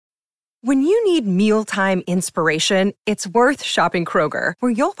When you need mealtime inspiration, it's worth shopping Kroger,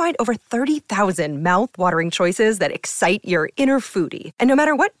 where you'll find over 30,000 mouth-watering choices that excite your inner foodie. And no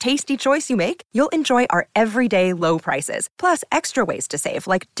matter what tasty choice you make, you'll enjoy our everyday low prices, plus extra ways to save,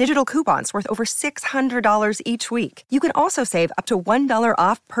 like digital coupons worth over $600 each week. You can also save up to $1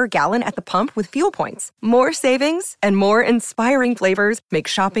 off per gallon at the pump with fuel points. More savings and more inspiring flavors make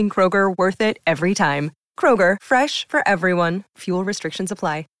shopping Kroger worth it every time. Kroger, fresh for everyone. Fuel restrictions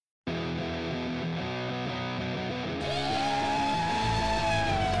apply.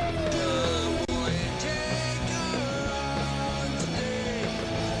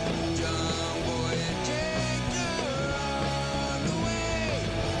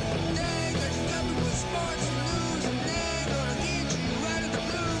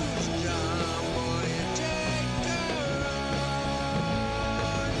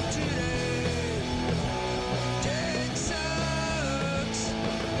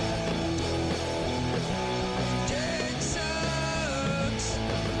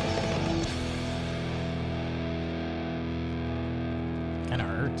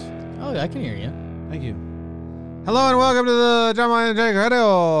 I can hear you. Thank you. Hello and welcome to the John Boy and Jake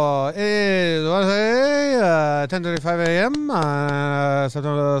Radio. It is Wednesday, 10:35 a.m. on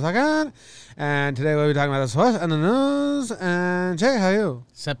September 2nd. And today we'll be talking about the sports and the news. And Jake, how are you?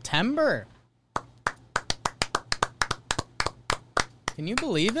 September. Can you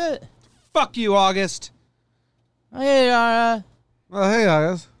believe it? Fuck you, August. Hey, Hey,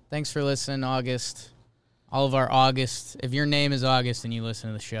 August. thanks for listening, August. All of our August. If your name is August and you listen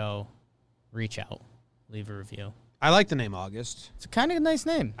to the show, reach out. Leave a review. I like the name August. It's a kind of a nice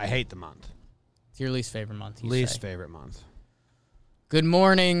name. I hate the month. It's your least favorite month, you Least say. favorite month. Good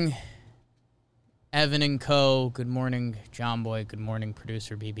morning, Evan and Co. Good morning, John Boy. Good morning,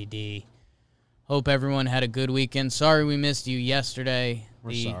 producer BBD. Hope everyone had a good weekend. Sorry we missed you yesterday.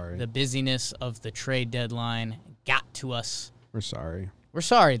 We're sorry. The busyness of the trade deadline got to us. We're sorry. We're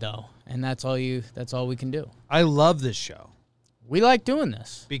sorry, though, and that's all we can do. I love this show. We like doing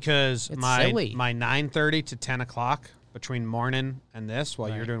this. Because It's my silly. 9:30 to 10 o'clock between morning and this, while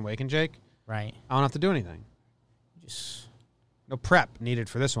Right. you're doing Wake and Jake, Right. I don't have to do anything. Just No prep needed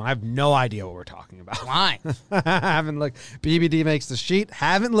for this one. I have no idea what we're talking about. blind. I haven't looked. BBD makes the sheet.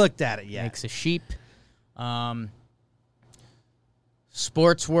 Haven't looked at it yet. Makes a sheep.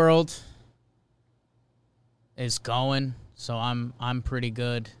 Sports world is going, so I'm pretty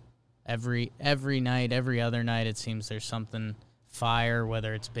good. Every night, every other night, it seems there's something fire,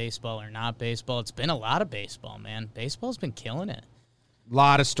 whether it's baseball or not baseball. It's been a lot of baseball, man. Baseball's been killing it.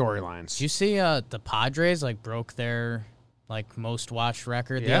 Lot of storylines. Did you see the Padres broke their most watched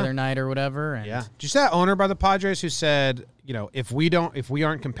record the Yeah. other night or whatever? And Yeah. Did you see that owner by the Padres who said, if we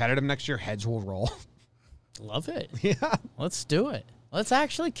aren't competitive next year, heads will roll? Love it. Yeah. Let's do it. Let's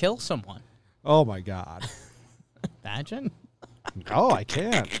actually kill someone. Oh my God. Imagine. No, I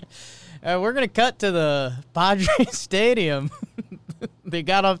can't. We're going to cut to the Padres Stadium. They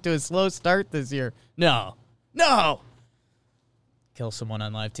got off to a slow start this year. No. Kill someone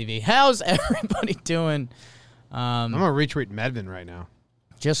on live TV. How's everybody doing? I'm gonna retweet Medvin right now.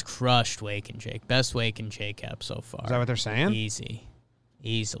 Just crushed Wake and Jake. Best Wake and Jake app so far. Is that what they're saying?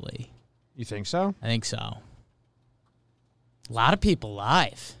 Easily. You think so? I think so. A lot of people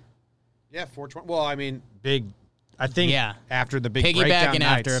live. Yeah, 420. Well, I mean, big. I think Yeah. after the big breakdown Piggybacking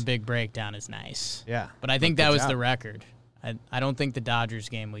after a nights. big breakdown is nice. Yeah. But I think Good that was job. the record. I don't think the Dodgers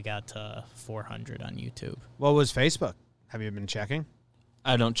game we got to 400 on YouTube. What was Facebook? Have you been checking?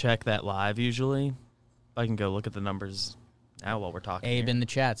 I don't check that live usually. I can go look at the numbers now while we're talking. Abe here. in the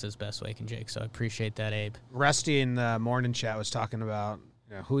chat says best Wake and Jake, so I appreciate that, Abe. Rusty in the morning chat was talking about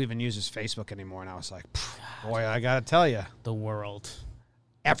who even uses Facebook anymore, and I was like, boy, I gotta tell you, The world.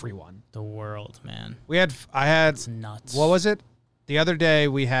 everyone. The world, man. I had, It's nuts. what was it? The other day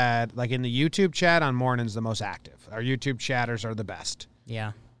we had, in the YouTube chat on mornings, the most active. Our YouTube chatters are the best.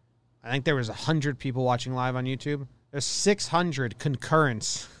 Yeah. I think there was 100 people watching live on YouTube. There's 600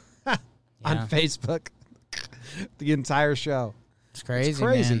 concurrents on Yeah. Facebook. The entire show. It's crazy, It's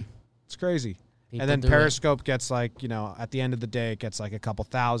crazy. man. It's crazy. People And then do it. Periscope gets at the end of the day, it gets a couple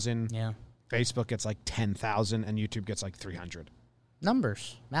thousand. Yeah. Facebook gets 10,000, and YouTube gets 300.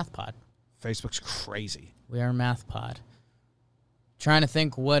 Numbers. Math pod. Facebook's crazy. We are Math pod. Trying to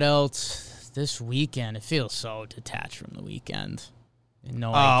think what else this weekend. It feels so detached from the weekend.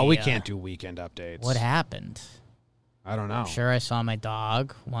 No idea. We can't do weekend updates. What happened? I don't know. Sure, I saw my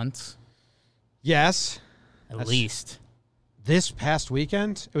dog once. Yes. At least. This past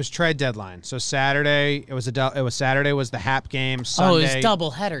weekend, it was trade deadline. So Saturday, Saturday was the Hap game. Sunday, it was double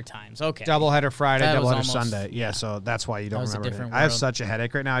header times. Okay. doubleheader Friday, That was doubleheader almost- Sunday. Yeah, so that's why you don't That was a remember. different it. I have world. such a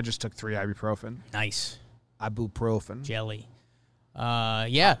headache right now. I just took 3 ibuprofen. Nice. Ibuprofen. Jelly.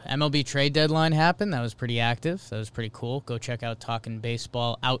 Yeah, MLB trade deadline happened. That was pretty active. That was pretty cool. Go check out Talking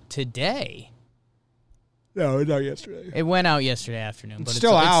Baseball out today. No, not yesterday. It went out yesterday afternoon, but It's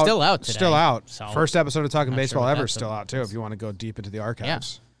still out. It's still out today. Still out. So, First episode of Talking not sure Baseball what ever that's still about. out, too, if you want to go deep into the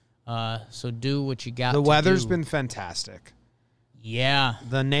archives. so do what you got The to weather's do. been fantastic. Yeah.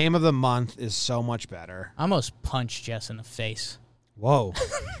 The name of the month is so much better. I almost punched Jess in the face. Whoa.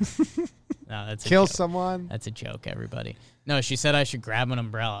 No, that's a Kill joke. someone? That's a joke, everybody. No, she said I should grab an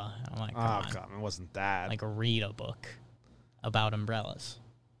umbrella. I'm like, come Oh, on. God, it wasn't that. Like, read a book about umbrellas.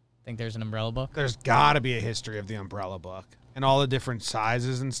 Think there's an umbrella book? There's got to be a history of the umbrella book and all the different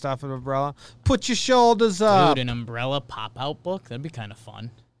sizes and stuff of umbrella. Put your shoulders up. Dude, an umbrella pop-out book? That'd be kind of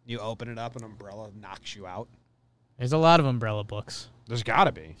fun. You open it up, an umbrella knocks you out. There's a lot of umbrella books. There's got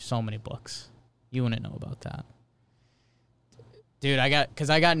to be. So many books. You wouldn't know about that. Dude, I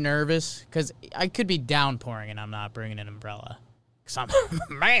got nervous because I could be downpouring and I'm not bringing an umbrella. Because I'm,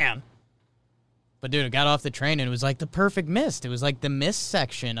 man. But, dude, I got off the train and it was like the perfect mist. It was like the mist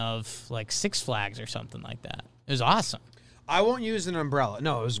section of, like, Six Flags or something like that. It was awesome. I won't use an umbrella.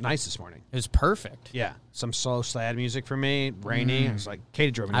 No, it was nice this morning. It was perfect. Yeah. Some slow, sad music for me. Rainy. It was like,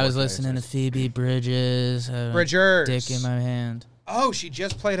 Katie drove me. I was work listening to today, Phoebe Bridges. Bridgers. Dick in my hand. Oh, she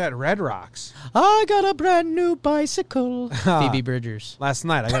just played at Red Rocks I got a brand new bicycle. Phoebe Bridgers. last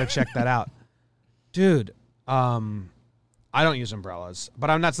night. I got to check that out. Dude, I don't use umbrellas,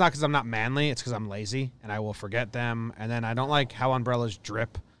 but that's not because I'm not manly. It's because I'm lazy and I will forget them. And then I don't like how umbrellas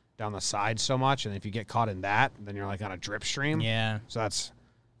drip down the side so much. And if you get caught in that, then you're like on a drip stream. Yeah. So that's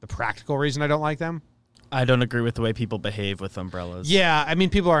the practical reason I don't like them. I don't agree with the way people behave with umbrellas. Yeah, I mean,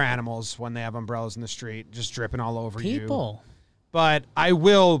 people are animals when they have umbrellas in the street, just dripping all over you. People. But I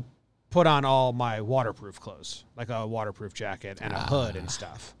will put on all my waterproof clothes, like a waterproof jacket and a hood and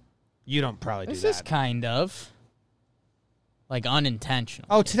stuff. You don't probably do This that. is kind of like unintentional.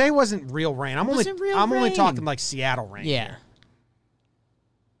 Oh, today wasn't real rain. I'm Wasn't real only rain. talking like Seattle rain. Yeah. here.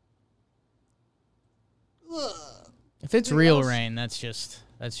 If it's real rain, that's just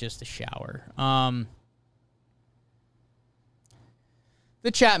a shower.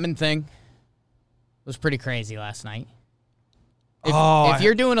 The Chapman thing was pretty crazy last night. If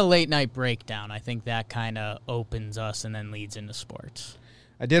you're doing a late night breakdown, I think that kind of opens us and then leads into sports.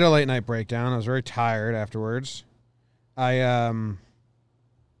 I did a late night breakdown. I was very tired afterwards. I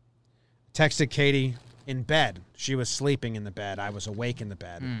texted Katie in bed. She was sleeping in the bed. I was awake in the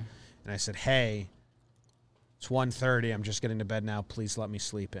bed. And I said, hey, it's 1:30. I'm just getting to bed now. Please let me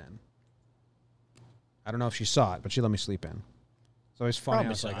sleep in. I don't know if she saw it, but she let me sleep in. It's always funny. Probably I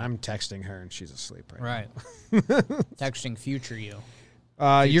was like, saw it. I'm texting her, and she's asleep right Right. Texting future you.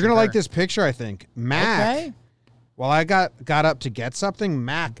 now. You're going to her. like this picture, I think. Mac, Okay. while I got up to get something,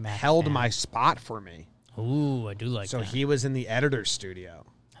 Mac held fan. my spot for me. Ooh, I do like So that. he was in the editor's studio.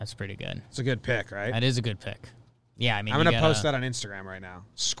 That's pretty good. It's a good pick, right? That is a good pick. Yeah, I mean, I'm you going to gotta- post that on Instagram right now.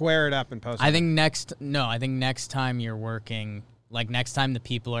 Square it up and post it. I think next time you're working, like next time the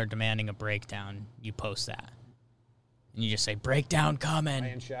people are demanding a breakdown, you post that. And you just say, breakdown coming.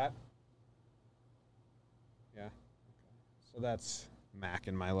 in chat. Yeah. So that's Mac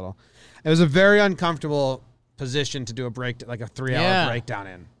in my little. It was a very uncomfortable position to do a break, like a 3-hour Yeah. breakdown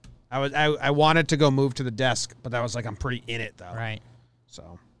in. I wanted to go move to the desk, but that was like I'm pretty in it though. Right.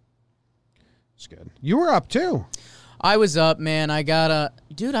 So it's good. You were up too. I was up, man. I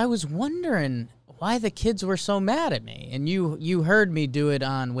was wondering why the kids were so mad at me. And you heard me do it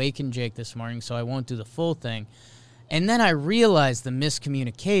on Wake and Jake this morning, so I won't do the full thing. And then I realized the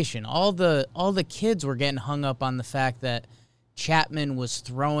miscommunication. All the kids were getting hung up on the fact that Chapman was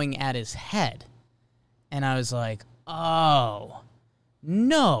throwing at his head. And I was like, oh,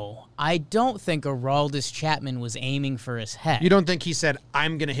 no, I don't think Aroldis Chapman was aiming for his head. You don't think he said,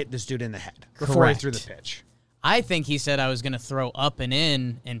 I'm going to hit this dude in the head before he Correct. threw the pitch? I think he said I was going to throw up and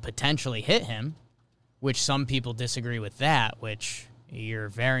in and potentially hit him, which some people disagree with that, which you're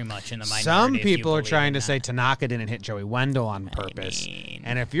very much in the minority. Some if you people are believe trying in to that. say Tanaka didn't hit Joey Wendell on purpose. mean-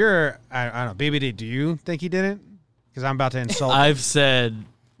 And if you're, I don't know, BBD, do you think he didn't? Because I'm about to insult I've said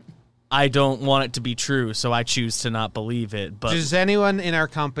I don't want it to be true, so I choose to not believe it. But Does anyone in our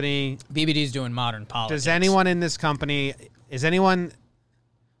company, BBD's doing modern politics. does anyone in this company, is anyone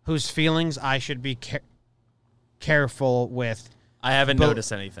whose feelings I should be careful with? I haven't But-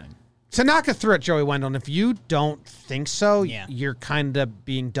 noticed anything. Tanaka threw at Joey Wendell, and if you don't think so, Yeah. you're kind of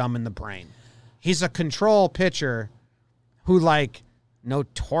being dumb in the brain. He's a control pitcher who like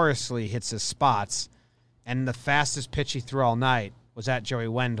notoriously hits his spots, and the fastest pitch he threw all night was at Joey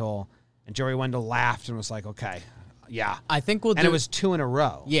Wendell, and Joey Wendell laughed and was like, okay, yeah. I think we'll do... And it was 2 in a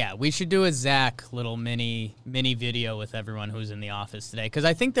row. Yeah, we should do a Zach little mini video with everyone who's in the office today, because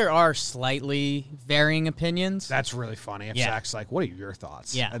I think there are slightly varying opinions. That's really funny. If Zach's like, what are your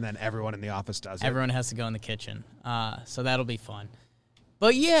thoughts? Yeah. And then everyone in the office does it. Everyone has to go in the kitchen. So that'll be fun.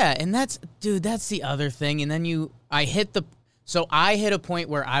 But yeah, and that's the other thing. And then I hit a point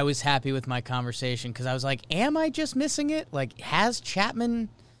where I was happy with my conversation, because I was like, am I just missing it? Like, has Chapman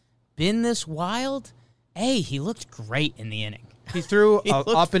been this wild? He looked great in the inning. He threw He an looked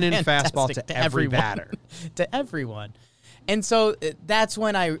up and in fantastic fastball to every everyone. batter. To everyone. And so that's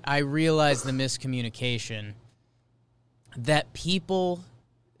when I realized the miscommunication, that people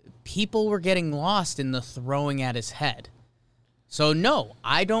were getting lost in the throwing at his head. So, no,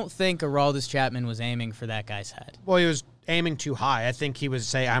 I don't think Aroldis Chapman was aiming for that guy's head. Well, he was aiming too high. I think he would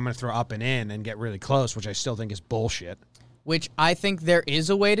say, I'm going to throw up and in and get really close, which I still think is bullshit. Which I think there is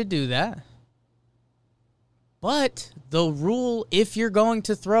a way to do that. But the rule, if you're going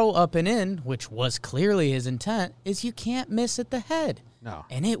to throw up and in, which was clearly his intent, is you can't miss at the head. No.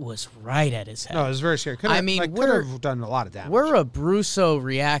 And it was right at his head. No, it was very scary. Could have done a lot of damage. We're a Brusso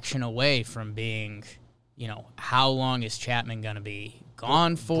reaction away from being, how long is Chapman going to be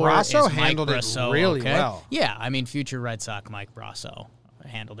gone for? Brasso Is Mike handled Brasso it really okay? well. Yeah, I mean, future Red Sox Mike Brasso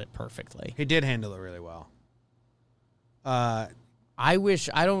handled it perfectly. He did handle it really well. I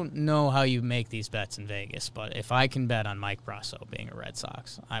don't know how you make these bets in Vegas, but if I can bet on Mike Brasso being a Red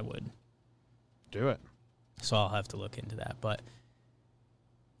Sox, I would. Do it. So I'll have to look into that. But,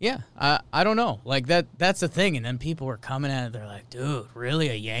 yeah, I don't know. Like, that's the thing. And then people were coming at it. They're like, dude, really,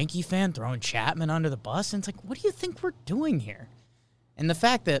 a Yankee fan throwing Chapman under the bus? And it's like, what do you think we're doing here? And the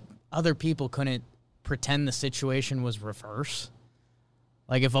fact that other people couldn't pretend the situation was reverse.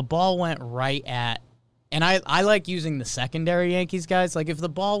 Like, if a ball went right at... And I like using the secondary Yankees guys. Like, if the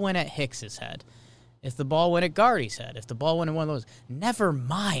ball went at Hicks's head, if the ball went at Gardy's head, if the ball went at one of those, never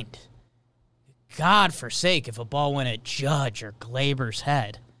mind. God forsake if a ball went at Judge or Glaber's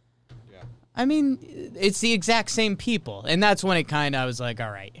head. Yeah. I mean, it's the exact same people. And that's when I was like, all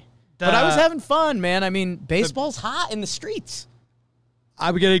right. But I was having fun, man. I mean, baseball's hot in the streets.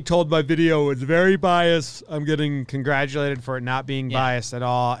 I'm getting told my video was very biased. I'm getting congratulated for it not being biased at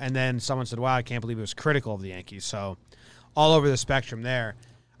all. And then someone said, wow, I can't believe it was critical of the Yankees. So all over the spectrum there.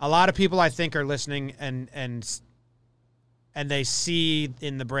 A lot of people, I think, are listening and they see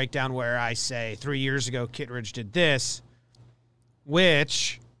in the breakdown where I say 3 years ago Kittredge did this,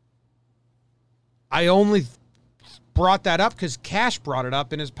 which I only brought that up because Cash brought it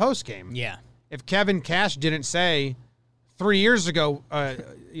up in his postgame. Yeah. If Kevin Cash didn't say 3 years ago,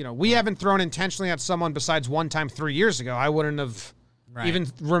 we haven't thrown intentionally at someone besides one time 3 years ago, I wouldn't have even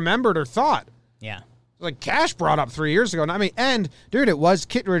remembered or thought. Yeah. Like Cash brought up 3 years ago. And dude, it was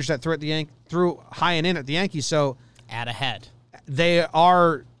Kittredge that threw high and in at the Yankees. So at a head, they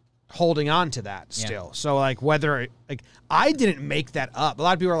are holding on to that still. Yeah. So I didn't make that up. A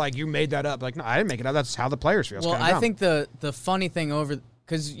lot of people are like, you made that up. Like, no, I didn't make it up. That's how the players feel. Well, I think the funny thing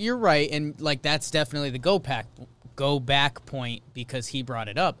because you're right, and like that's definitely the go back point because he brought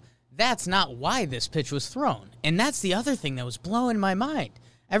it up. That's not why this pitch was thrown. And that's the other thing that was blowing my mind.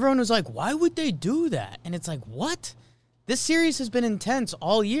 Everyone was like, why would they do that? And it's like, what? This series has been intense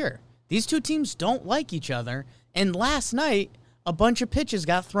all year. These two teams don't like each other. And last night, a bunch of pitches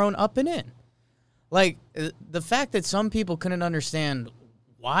got thrown up and in. Like, the fact that some people couldn't understand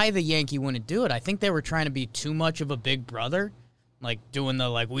why the Yankee wouldn't do it, I think they were trying to be too much of a big brother, like doing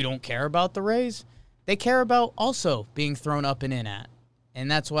we don't care about the Rays. They care about also being thrown up and in at. And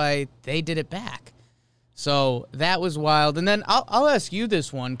that's why they did it back. So that was wild. And then I'll ask you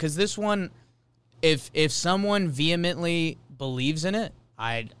this one, because this one, if someone vehemently believes in it,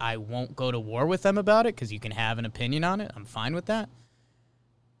 I won't go to war with them about it, because you can have an opinion on it. I'm fine with that.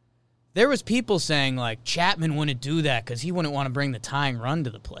 There was people saying, like, Chapman wouldn't do that because he wouldn't want to bring the tying run to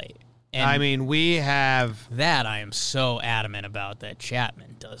the plate. And I mean, we have... That I am so adamant about, that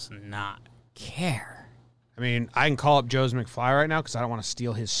Chapman does not care. I mean, I can call up Joe's McFly right now because I don't want to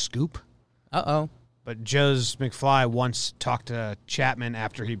steal his scoop. Uh-oh. But Joe's McFly once talked to Chapman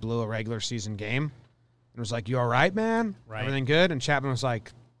after he blew a regular season game and was like, you all right, man? Right. Everything good? And Chapman was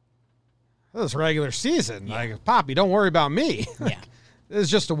like, this is regular season. Yeah. Like, Poppy, don't worry about me. Yeah. This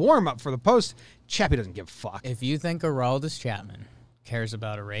is just a warm-up for the post. Chappie doesn't give a fuck. If you think Aroldis Chapman cares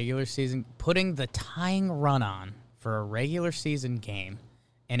about a regular season, putting the tying run on for a regular season game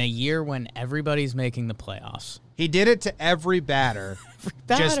in a year when everybody's making the playoffs. He did it to every batter.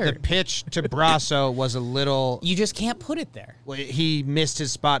 Just the pitch to Brasso was a little. You just can't put it there. He missed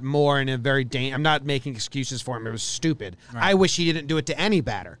his spot more in a very. I'm not making excuses for him. It was stupid. Right. I wish he didn't do it to any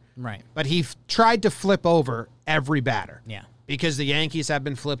batter. Right. But he tried to flip over every batter. Yeah. Because the Yankees have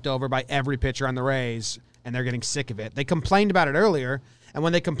been flipped over by every pitcher on the Rays, and they're getting sick of it. They complained about it earlier, and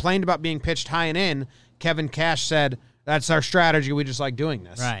when they complained about being pitched high and in, Kevin Cash said, "That's our strategy. We just like doing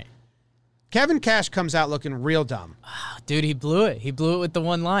this." Right. Kevin Cash comes out looking real dumb. Oh, dude, he blew it. He blew it with the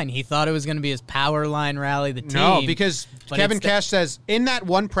one line. He thought it was going to be his power line rally the team. No, because Kevin Cash says, in that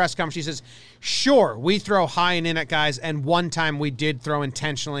one press conference, he says, sure, we throw high and in at guys, and one time we did throw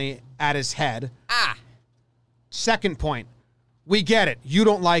intentionally at his head. Second point, we get it. You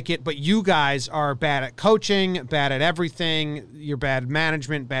don't like it, but you guys are bad at coaching, bad at everything. You're bad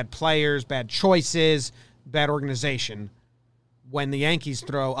management, bad players, bad choices, bad organization. When the Yankees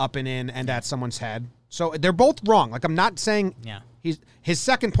throw up and in and at someone's head. So they're both wrong. Like, I'm not saying his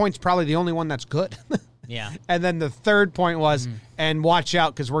second point's probably the only one that's good. Yeah. And then the third point was, and watch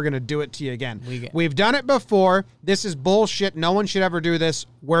out because we're going to do it to you again. We've done it before. This is bullshit. No one should ever do this.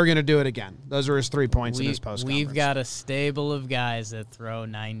 We're going to do it again. Those are his 3 points in his post conference. We've got a stable of guys that throw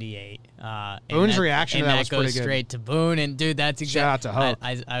 98. Boone's reaction to that was pretty good. And that goes straight to Boone. And, dude, that's exactly. Shout out to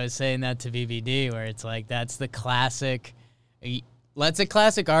Hope. I was saying that to VVD where it's like that's the classic. That's a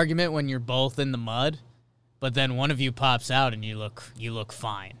classic argument when you're both in the mud, but then one of you pops out and you look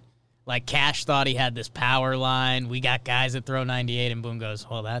fine. Like Cash thought he had this power line. We got guys that throw 98, and Boone goes,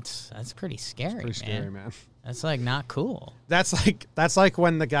 "Well, that's pretty scary, man. That's like not cool." That's like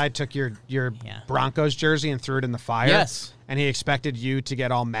when the guy took your Broncos jersey and threw it in the fire. Yes. And he expected you to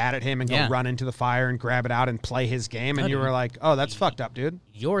get all mad at him and go run into the fire and grab it out and play his game, and you were like, "Oh, that's fucked up, dude.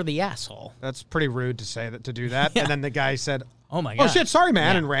 You're the asshole." That's pretty rude to do that. And then the guy said, "Oh my god, oh shit, sorry,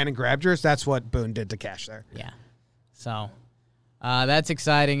 man," and ran and grabbed yours. That's what Boone did to Cash there. Yeah. So. That's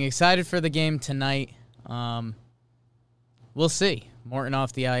exciting. Excited for the game tonight. We'll see. Morton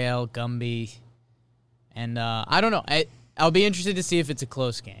off the IL, Gumby. And I don't know. I'll be interested to see if it's a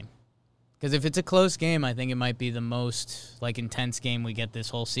close game. Because if it's a close game, I think it might be the most intense game we get this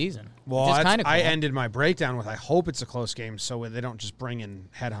whole season. Well, which is kinda cool. I ended my breakdown with I hope it's a close game so they don't just bring in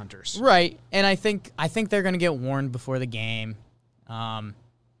headhunters. Right. And I think they're going to get warned before the game. I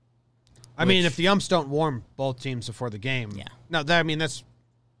mean, if the umps don't warn both teams before the game. Yeah. No, that's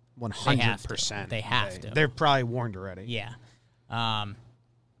 100%. They have to. They're probably warned already. Yeah.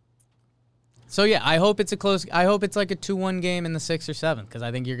 So, yeah, I hope it's like a 2-1 game in the 6th or 7th because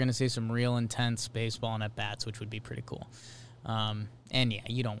I think you're going to see some real intense baseball and at-bats, which would be pretty cool. And, yeah,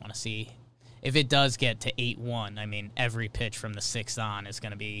 you don't want to see – if it does get to 8-1, I mean, every pitch from the 6th on is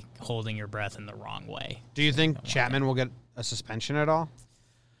going to be holding your breath in the wrong way. Do you think Chapman will get a suspension at all?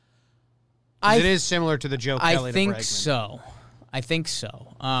 It is similar to the Joe Kelly. I think so.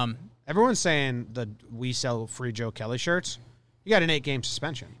 Everyone's saying that we sell free Joe Kelly shirts. You got an 8-game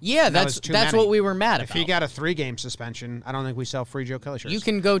suspension. Yeah, that's what we were mad about. If you got a 3-game suspension, I don't think we sell free Joe Kelly shirts. You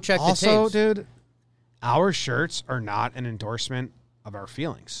can go check the tapes. Also, dude, our shirts are not an endorsement of our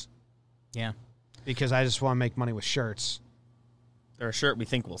feelings. Yeah. Because I just want to make money with shirts. They're a shirt we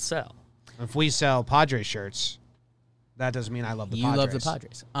think will sell. If we sell Padres shirts, that doesn't mean I love the Padres. You love the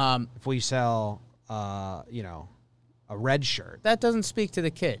Padres. If we sell, a red shirt. That doesn't speak to the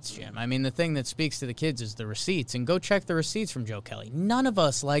kids, Jim. I mean, the thing that speaks to the kids is the receipts, and go check the receipts from Joe Kelly. None of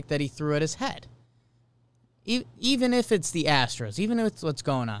us like that he threw at his head. Even if it's the Astros, even if it's what's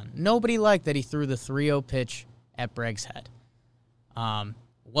going on, nobody liked that he threw the 3-0 pitch at Bregg's head.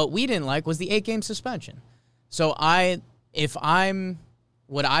 What we didn't like was the 8-game suspension. So what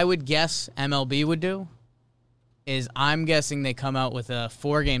I would guess MLB would do is I'm guessing they come out with a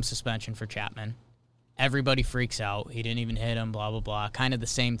 4-game suspension for Chapman. Everybody freaks out. He didn't even hit him, blah, blah, blah. Kind of the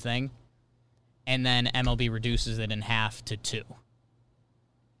same thing. And then MLB reduces it in half to 2.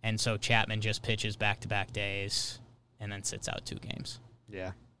 And so Chapman just pitches back-to-back days and then sits out 2 games.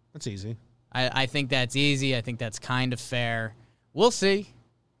 Yeah, that's easy. I think that's easy. I think that's kind of fair. We'll see.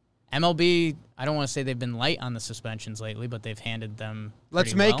 MLB, I don't want to say they've been light on the suspensions lately, but they've handed them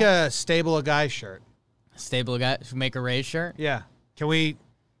Let's make a Stable of Guys shirt. Stable guy, make a Rays shirt? Yeah. Can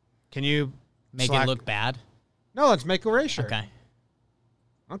you make it look bad? No, let's make a Rays shirt. Okay. I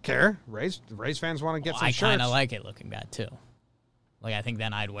don't care. Rays fans want to get some shirts. I kind of like it looking bad too. Like I think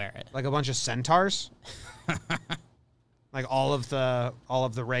then I'd wear it. Like a bunch of centaurs. Like all of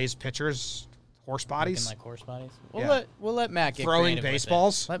the Rays pitchers, horse bodies. Looking like horse bodies. We'll let Matt get throwing creative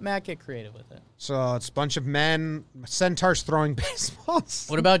baseballs. With it. Let Matt get creative with it. So it's a bunch of men, centaurs throwing baseballs.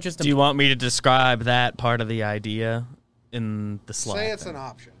 What about just? Do you want me to describe that part of the idea in the slide? Say it's an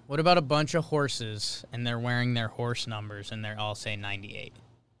option. What about a bunch of horses and they're wearing their horse numbers and they're all say 98?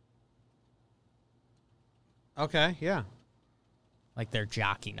 Okay, yeah. Like their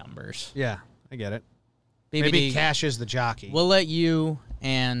jockey numbers. Yeah, I get it. BBD, Maybe Cash is the jockey. We'll let you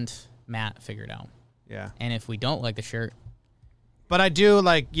and Matt figure it out. Yeah. And if we don't like the shirt, But I do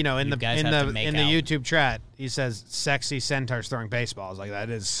like, you know, in You the guys have to make out. YouTube chat, he says sexy centaurs throwing baseballs. Like that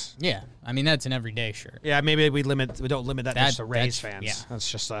is yeah, I mean that's an everyday shirt. yeah, maybe we don't limit that just to Rays fans. Yeah. That's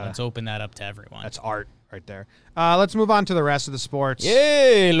just Let's open that up to everyone. that's art right there. Let's move on to the rest of the sports.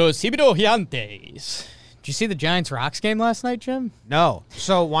 Yay, los Cibido Gigantes. Did you see the Giants-Rocks game last night, Jim? No.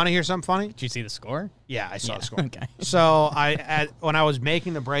 So, want to hear something funny? Did you see the score? Yeah, I saw the score. Okay. So, when I was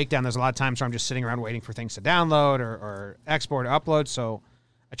making the breakdown, there's a lot of times where I'm just sitting around waiting for things to download or export or upload. So,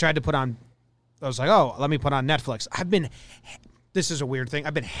 I tried to I was like, oh, let me put on Netflix. This is a weird thing.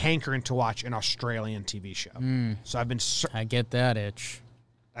 I've been hankering to watch an Australian TV show. So, I've been I get that itch.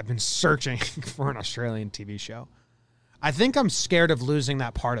 I've been searching for an Australian TV show. I think I'm scared of losing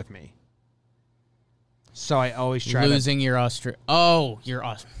that part of me. So I always try Losing your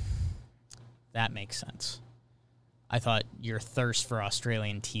that makes sense. I thought your thirst for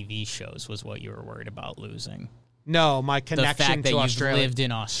Australian TV shows was what you were worried about losing. No, my The connection fact that to you've Australia. lived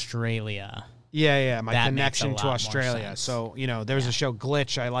in Australia. Yeah, my That makes a connection lot to more Australia. sense. So, you know, there was a show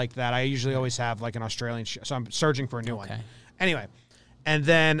Glitch. I like that. I usually always have like an Australian show. So I'm searching for a new one. Okay. Anyway, and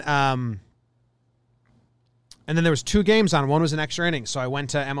then there was 2 games on. One was an extra inning. So I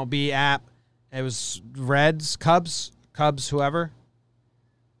went to MLB app. It was Reds, Cubs, whoever.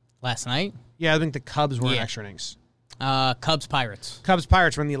 Last night? Yeah, I think the Cubs were in Yeah. extra innings. Cubs Pirates. Cubs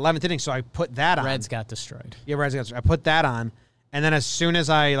Pirates were in the 11th inning, so I put that on. Reds got destroyed. Yeah, Reds got. I put that on, and then as soon as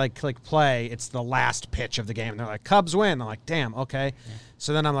I like click play, it's the last pitch of the game. They're like, Cubs win. I'm like, damn, okay. Yeah.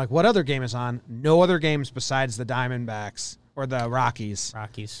 So then I'm like, what other game is on? No other games besides the Diamondbacks or the Rockies,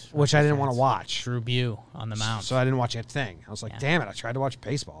 which I didn't want to watch. Drew Bew on the mound. So I didn't watch a thing. I was like, damn it, I tried to watch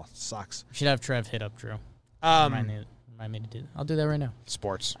baseball. It sucks. We should have Trev hit up Drew. Remind me to do that. I'll do that right now.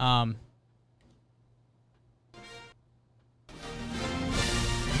 Sports.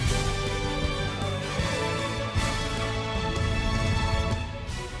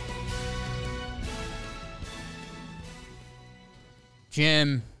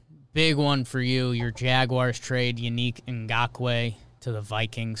 Jim, big one for you. Your Jaguars trade Yannick Ngakoue to the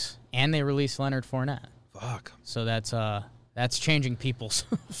Vikings, and they released Leonard Fournette. Fuck. So that's changing people's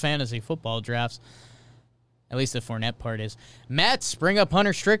fantasy football drafts. At least the Fournette part is. Mets bring up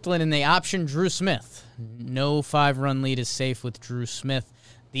Hunter Strickland and they option Drew Smith. No 5-run lead is safe with Drew Smith.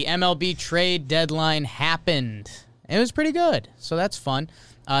 The MLB trade deadline happened. It was pretty good, so that's fun.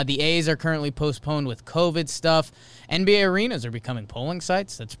 The A's are currently postponed with COVID stuff. NBA arenas are becoming polling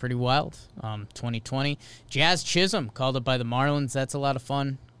sites. That's pretty wild. 2020. Jazz Chisholm called up by the Marlins. That's a lot of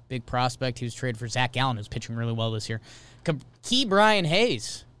fun. Big prospect. He was traded for Zach Allen, who's pitching really well this year. Key Brian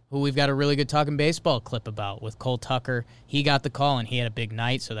Hayes, who we've got a really good Talking Baseball clip about with Cole Tucker. He got the call, and he had a big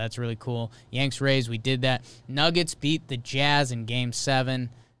night, so that's really cool. Yanks Rays, we did that. Nuggets beat the Jazz in Game 7.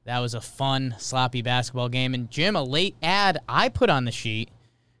 That was a fun, sloppy basketball game. And, Jim, a late ad I put on the sheet.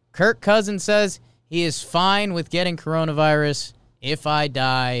 Kirk Cousins says he is fine with getting coronavirus. If I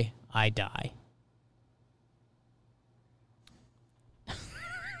die, I die.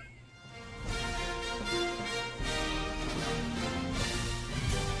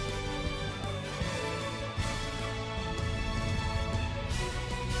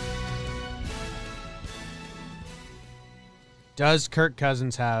 Does Kirk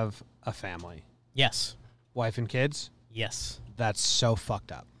Cousins have a family? Yes. Wife and kids? Yes. That's so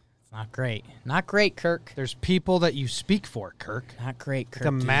fucked up. It's not great. Not great, Kirk. There's people that you speak for, Kirk. Not great, Kirk.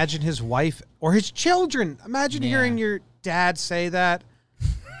 Imagine his wife or his children. Imagine hearing your dad say that.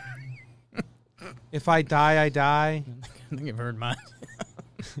 If I die, I die. I think I've heard mine.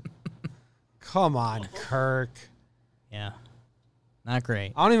 Come on, Kirk. Yeah. Not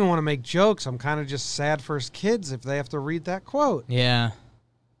great. I don't even want to make jokes. I'm kind of just sad for his kids if they have to read that quote. Yeah.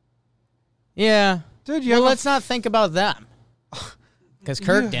 Yeah. Dude, well, let's not think about them. Because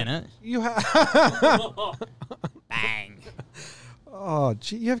Kirk didn't. You have Bang. Oh,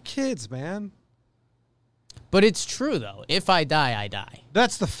 gee, you have kids, man. But it's true, though. If I die, I die.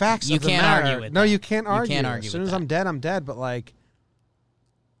 That's the facts You of the can't matter. argue with No, that. you can't argue. can't argue As soon with as that. I'm dead, I'm dead. But, like,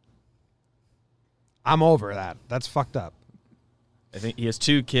 I'm over that. That's fucked up. I think he has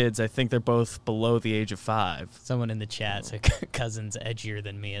 2 kids. I think they're both below the age of 5. Someone in the chat said Cousins edgier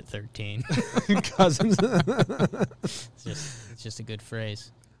than me at 13. Cousins. It's just a good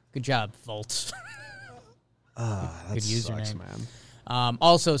phrase. Good job, Volts. That Good sucks, username. man.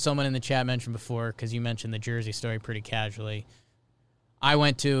 Also, someone in the chat mentioned before, because you mentioned the Jersey story pretty casually, I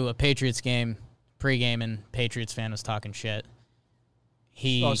went to a Patriots game pregame, and Patriots fan was talking shit.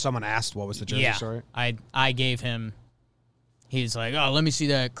 Someone asked what was the jersey story? I gave him. He's like, oh, let me see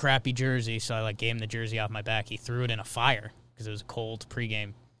that crappy jersey. So I gave him the jersey off my back. He threw it in a fire because it was a cold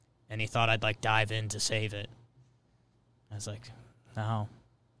pregame, and he thought I'd dive in to save it. I was like, no.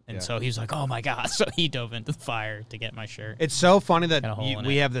 And so he's like, oh my God. So he dove into the fire to get my shirt. It's so funny that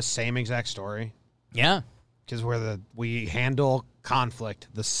we have the same exact story. Yeah. Because we handle conflict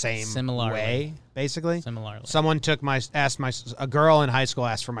the same way, basically. Similarly. Someone a girl in high school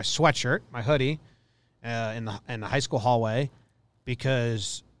asked for my sweatshirt, my hoodie, in the high school hallway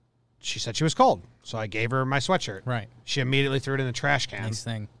because she said she was cold. So I gave her my sweatshirt. Right. She immediately threw it in the trash can. Nice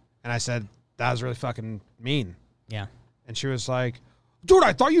thing. And I said, that was really fucking mean. Yeah. And she was like, dude,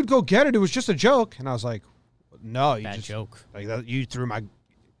 I thought you'd go get it. It was just a joke. And I was like, no, Bad joke. You threw my...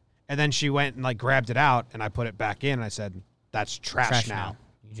 And then she went and grabbed it out, and I put it back in, and I said, that's trash now.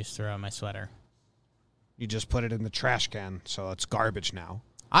 You just threw out my sweater. You just put it in the trash can, so it's garbage now.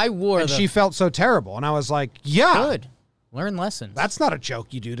 She felt so terrible, and I was like, yeah. Good. Learn lessons. That's not a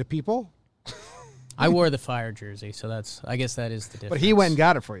joke you do to people. I wore the fire jersey, so I guess that is the difference. But he went and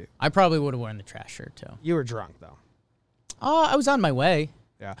got it for you. I probably would have worn the trash shirt, too. You were drunk, though. Oh, I was on my way.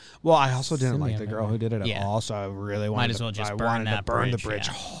 Yeah. Well, I also didn't like the girl who did it at all, so I really wanted to burn the bridge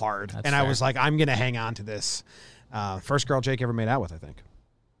hard. That's and fair. I was like, I'm going to hang on to this. First girl Jake ever made out with, I think.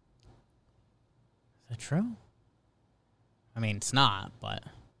 Is that true? I mean, it's not, but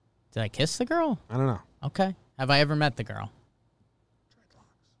did I kiss the girl? I don't know. Okay. Have I ever met the girl?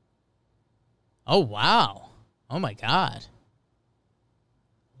 Oh, wow. Oh, my God.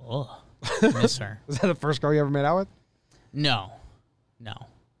 Oh, miss her. Was that the first girl you ever made out with? No,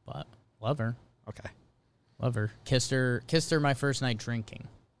 but love her. Okay. Love her. Kissed her my first night drinking.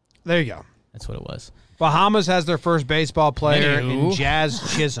 There you go. That's what it was. Bahamas has their first baseball player Anywho. in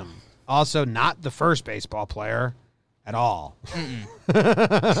Jazz Chisholm. Also not the first baseball player at all.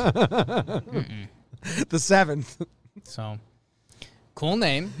 The seventh. So, cool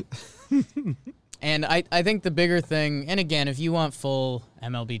name. And I think the bigger thing, and again, if you want full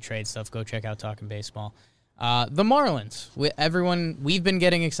MLB trade stuff, go check out Talking Baseball. The Marlins. We've been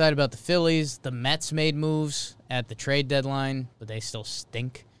getting excited about the Phillies. The Mets made moves at the trade deadline, but they still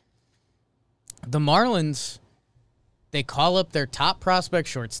stink. The Marlins, they call up their top prospect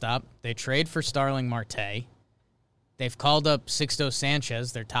shortstop. They trade for Starling Marte. They've called up Sixto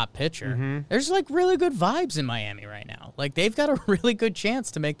Sanchez, their top pitcher. Mm-hmm. There's really good vibes in Miami right now. They've got a really good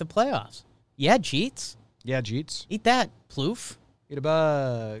chance to make the playoffs. Yeah, Jeets. Yeah, Jeets. Eat that, Plouffe. Eat a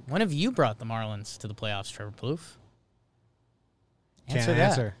bug. When have you brought the Marlins to the playoffs, Trevor Plouffe? Can't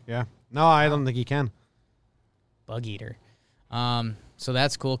answer. Yeah. No, I don't think he can. Bug eater. So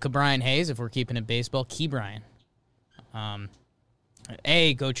that's cool. Ke'Bryan Hayes, if we're keeping it baseball. Ke'Bryan.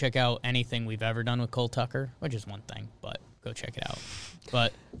 Go check out anything we've ever done with Cole Tucker, which is one thing, but go check it out.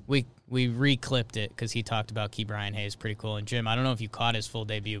 But we re-clipped it because he talked about Ke'Bryan Hayes. Pretty cool. And Jim, I don't know if you caught his full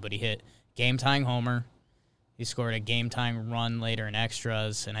debut, but he hit game-tying homer. He scored a game-tying run later in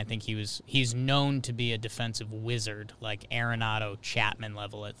extras, and I think he's known to be a defensive wizard, like Arenado, Chapman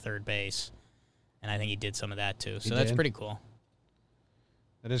level at third base. And I think he did some of that too. So that's pretty cool.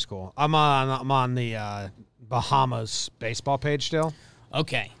 That is cool. I'm on the Bahamas baseball page still.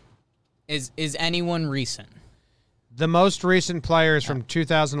 Okay. Is anyone recent? The most recent player is from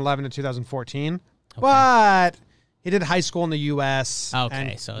 2011 to 2014. Okay. But he did high school in the U.S.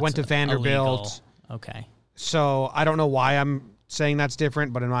 Okay, so went to Vanderbilt. Illegal. Okay. So I don't know why I'm saying that's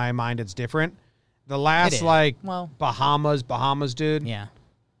different, but in my mind it's different. The last Bahamas dude. Yeah.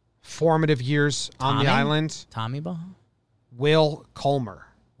 Formative years on the island. Tommy Bahama? Will Colmer.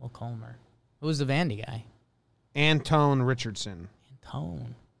 Will Colmer. Who was the Vandy guy? Antone Richardson.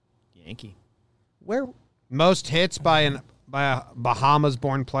 Antone. Yankee. Where? Most hits by a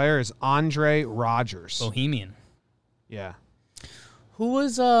Bahamas-born player is Andre Rogers. Bohemian. Yeah. Who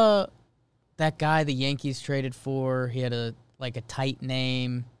was that guy the Yankees traded for? He had a tight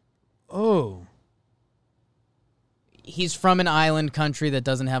name. Oh. He's from an island country that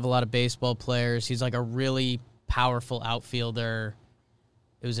doesn't have a lot of baseball players. He's a really powerful outfielder.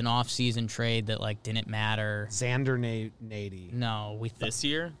 It was an off-season trade that didn't matter. Xander Nady. No, this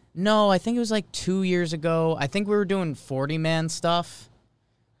year? No, I think it was 2 years ago. I think we were doing 40-man stuff,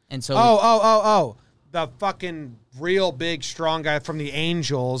 and so. Oh! The fucking real big, strong guy from the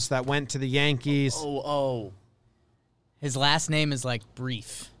Angels that went to the Yankees. Oh. His last name is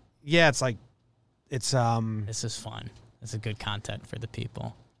Brief. Yeah, it's This is fun. This is good content for the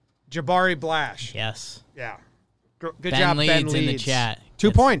people. Jabari Blash. Yes. Yeah. Good job, Ben leads Leeds. in the chat.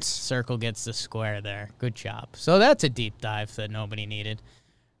 2 points. Circle gets the square there. Good job. So that's a deep dive that nobody needed.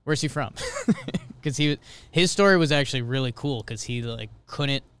 Where's he from? Because his story was actually really cool because he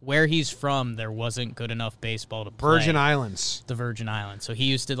couldn't. Where he's from, there wasn't good enough baseball to play. Virgin Islands. The Virgin Islands. So he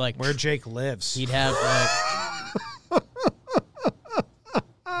used to where Jake lives. He'd have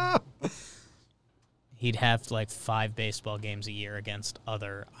he'd have 5 baseball games a year against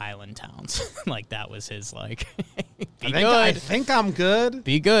other island towns. That was his I think I'm good.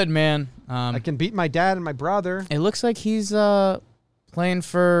 Be good, man. I can beat my dad and my brother. It looks like he's playing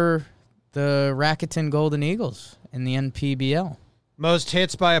for the Rakuten Golden Eagles in the NPBL. Most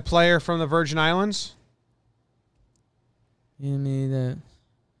hits by a player from the Virgin Islands? Give me that.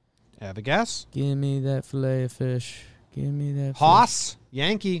 Have a guess? Give me that fillet of fish. Give me that. Hoss,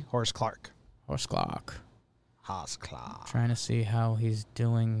 Yankee, Horace Clark. Horace Clark. Horace Clark. Trying to see how he's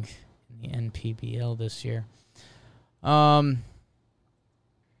doing in the NPBL this year. Not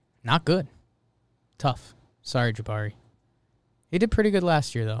good. Tough. Sorry, Jabari. He did pretty good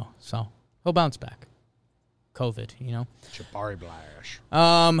last year, though, so he'll bounce back. COVID, Jabari Blash.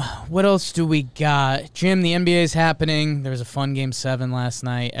 What else do we got? Jim, the NBA's happening. There was a fun Game 7 last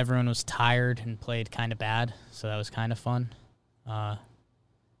night. Everyone was tired and played kind of bad, so that was kind of fun.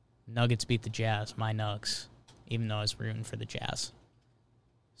 Nuggets beat the Jazz, my Nugs, even though I was rooting for the Jazz.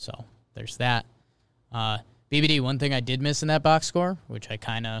 So there's that. BBD, one thing I did miss in that box score, which I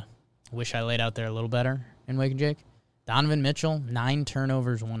kind of wish I laid out there a little better in Wake and Jake. Donovan Mitchell, 9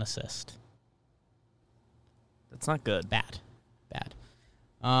 turnovers, 1 assist. That's not good. Bad.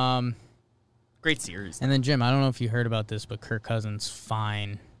 Great series. And then, Jim, I don't know if you heard about this, but Kirk Cousins,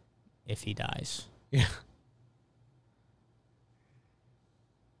 fine if he dies. Yeah. If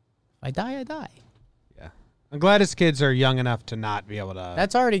I die, I die. Yeah. I'm glad his kids are young enough to not be able to.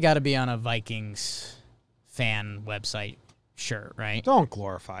 That's already got to be on a Vikings fan website shirt, right? Don't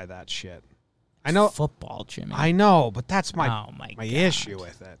glorify that shit. I know football, Jimmy. I know, but that's my God. issue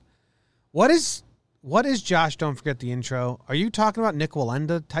with it. What is Josh? Don't forget the intro. Are you talking about Nick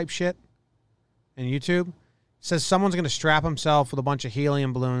Walenda type shit? In YouTube, it says someone's going to strap himself with a bunch of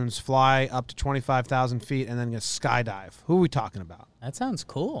helium balloons, fly up to 25,000 feet, and then get skydive. Who are we talking about? That sounds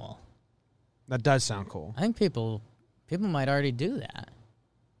cool. That does sound cool. I think people might already do that.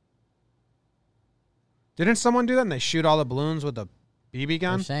 Didn't someone do that and they shoot all the balloons with a BB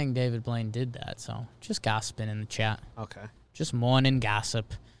gun? They're saying David Blaine did that, so just gossiping in the chat. Okay. Just morning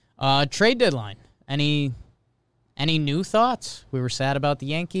gossip. Trade deadline. Any new thoughts? We were sad about the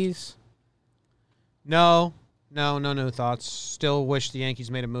Yankees. No new thoughts. Still wish the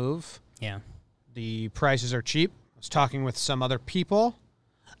Yankees made a move. Yeah. The prices are cheap. I was talking with some other people.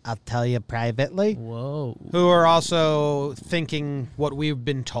 I'll tell you privately. Whoa. Who are also thinking what we've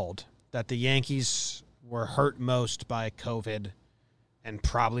been told, that the Yankees were hurt most by COVID and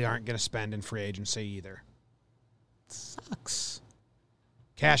probably aren't going to spend in free agency either. Sucks.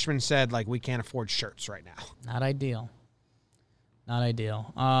 Cashman said, we can't afford shirts right now. Not ideal.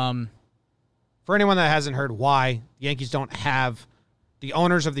 For anyone that hasn't heard why, the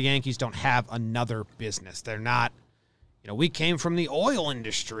owners of the Yankees don't have another business. They're not, we came from the oil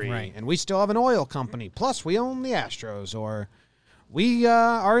industry, right, and we still have an oil company. Plus, we own the Astros, or we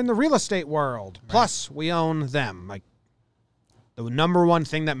are in the real estate world. Right. Plus, we own them. The number one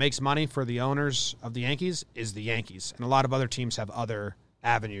thing that makes money for the owners of the Yankees is the Yankees. And a lot of other teams have other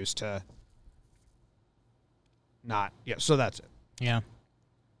avenues to not. Yeah, so that's it. Yeah.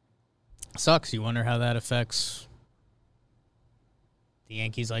 Sucks. You wonder how that affects the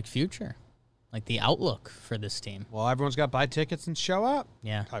Yankees' future, the outlook for this team. Well, everyone's got to buy tickets and show up.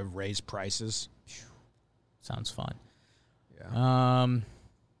 Yeah. Probably raise prices. Sounds fun. Yeah.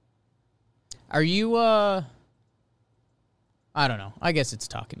 Are you, I don't know. I guess it's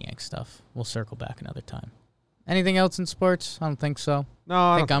talking Yank stuff. We'll circle back another time. Anything else in sports? I don't think so.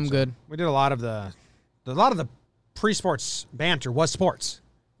 No, I think I'm good. We did a lot of the pre-sports banter was sports.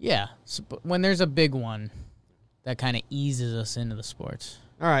 Yeah. So, when there's a big one, that kind of eases us into the sports.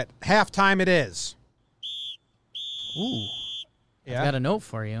 All right. Halftime it is. Ooh. Yeah. I've got a note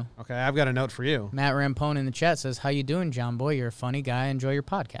for you. Okay, I've got a note for you. Matt Rampone in the chat says, "How you doing, John Boy? You're a funny guy. Enjoy your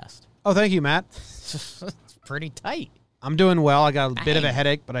podcast." Oh, thank you, Matt. It's pretty tight. I'm doing well. I got a bit of a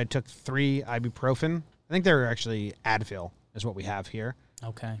headache, but I took 3 ibuprofen. I think they're actually Advil is what we have here.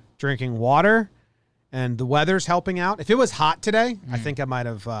 Okay. Drinking water, and the weather's helping out. If it was hot today, I think I might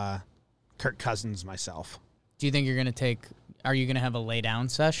have Kirk Cousins myself. Do you think you're going to are you going to have a lay down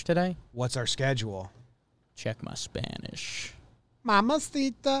sesh today? What's our schedule? Check my Spanish.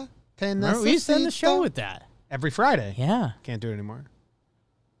 Mamacita, Remember, we used to end the show with that. Every Friday. Yeah. Can't do it anymore.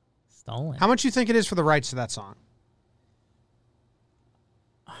 Stolen. How much you think it is for the rights to that song?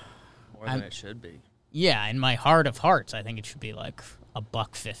 More than it should be. Yeah, in my heart of hearts, I think it should be like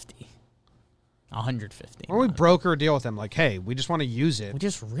 $150, $150. Or we broker a deal with them, like, hey, we just want to use it. We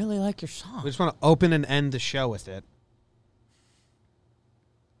just really like your song. We just want to open and end the show with it.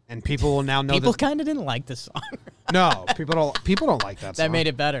 And people will now know People that. kind of didn't like this song. No, people don't like that song. That made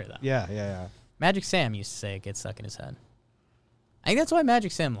it better, though. Yeah. Magic Sam used to say it gets stuck in his head. I think that's why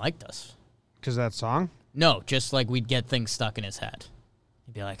Magic Sam liked us. Because of that song? No, just like we'd get things stuck in his head.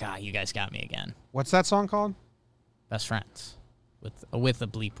 He'd be like, you guys got me again. What's that song called? Best Friends. With a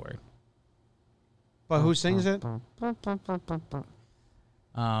bleep word. But who sings it? I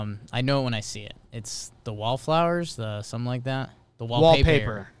know it when I see it. It's the Wallflowers, something like that. The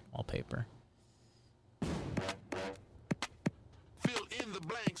Wallpaper. Wallpaper. Fill in the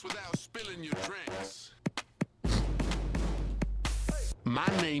blanks without spilling your drinks. My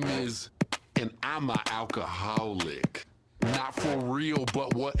name is, and I'm an alcoholic. Not for real,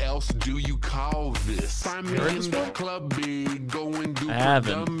 but what else do you call this? Find me in the club, B, go and do a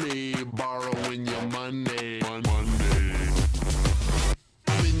dummy, borrowing your money. I'm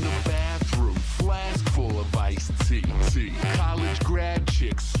in the bathroom, flask full of iced tea. College grad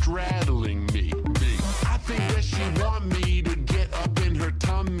chick straddling me. I think that she want me to get up in her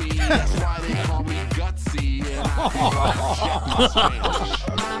tummy. That's why they call me Gutsy, and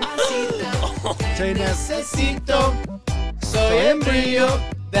I Te necesito, soy embrio.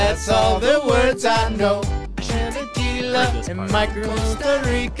 That's all the words I know. Tequila in Costa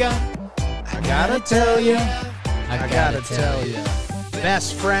Rica. I gotta tell you.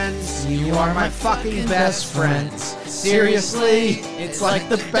 Best friends, you are my fucking best friends. Seriously, it's like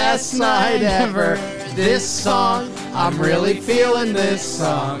the best night ever. This song, I'm really feeling this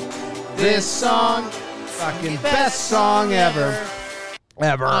song. This song, fucking best song ever.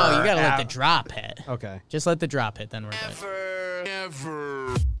 Ever. Oh, you gotta let the drop hit. Okay. Just let the drop hit, then we're good.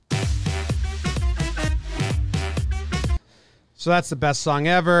 Ever. So that's the best song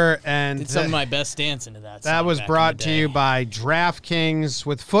ever, and Did some of my best dancing to that song. that was back brought in the to day. you by DraftKings.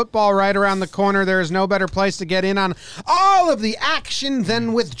 With football right around the corner, there is no better place to get in on all of the action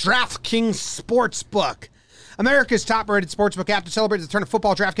than with DraftKings Sportsbook. America's top-rated sportsbook app to celebrate the turn of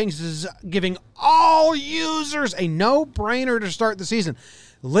football. DraftKings is giving all users a no-brainer to start the season.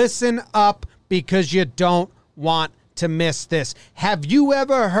 Listen up, because you don't want to miss this. Have you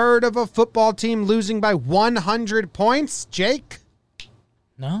ever heard of a football team losing by 100 points, Jake?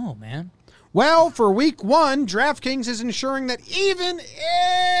 No, man. Well, for week 1, DraftKings is ensuring that even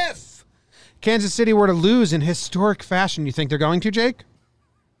if Kansas City were to lose in historic fashion, you think they're going to, Jake?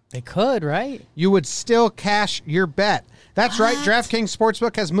 They could, right? You would still cash your bet. That's right. DraftKings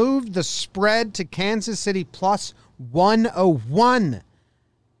Sportsbook has moved the spread to Kansas City plus 101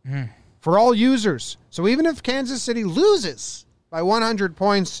 for all users. So even if Kansas City loses by 100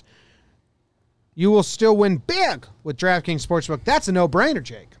 points, you will still win big with DraftKings Sportsbook. That's a no-brainer,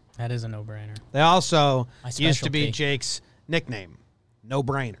 Jake. That is a no-brainer. They also My used to be specialty. Jake's nickname,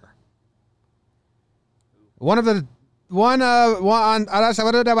 No-Brainer. On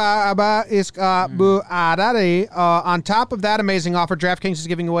top of that amazing offer, DraftKings is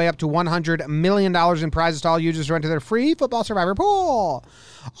giving away up to $100 million in prizes to all users who enter their free Football Survivor pool.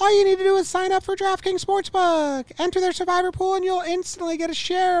 All you need to do is sign up for DraftKings Sportsbook, enter their Survivor pool, and you'll instantly get a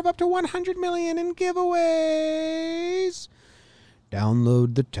share of up to $100 million in giveaways.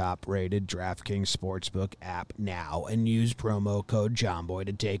 Download the top-rated DraftKings Sportsbook app now and use promo code JOHNBOY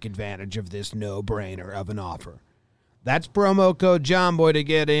to take advantage of this no-brainer of an offer. That's promo code JOHNBOY to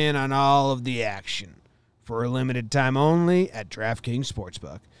get in on all of the action. For a limited time only at DraftKings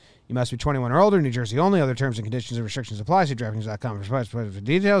Sportsbook. You must be 21 or older, New Jersey only. Other terms and conditions and restrictions apply. See DraftKings.com for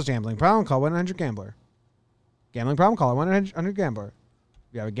details. Gambling problem? Call 1-800-GAMBLER. Gambling problem? Call 1-800-GAMBLER.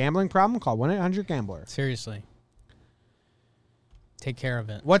 If you have a gambling problem, call 1-800-GAMBLER. Seriously. Take care of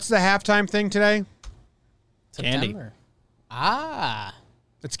it. What's the halftime thing today? Candy. September. Ah.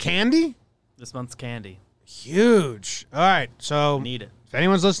 It's candy? This month's candy. Huge. All right, so Need it. if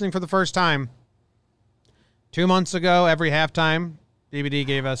anyone's listening for the first time, 2 months ago, every halftime, BBD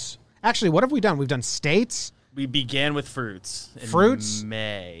gave us... Actually, what have we done? We've done states, We began with fruits. In Fruits?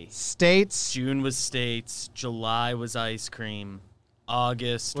 May. states, June was states. July was ice cream.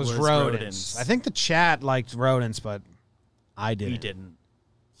 August was was rodents. I think the chat liked rodents, but I didn't. we didn't.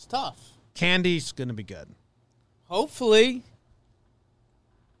 It's tough. Candy's going to be good. Hopefully.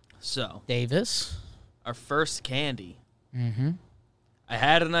 So, Davis. our first candy. Mm-hmm. I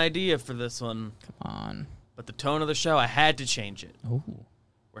had an idea for this one, Come on. but the tone of the show, I had to change it. Ooh.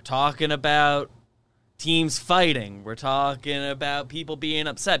 We're talking about teams fighting. We're talking about people being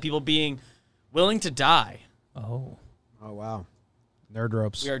upset, people being willing to die. Oh. Oh, wow. Nerd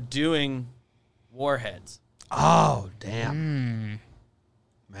ropes. We are doing Warheads. Oh, damn.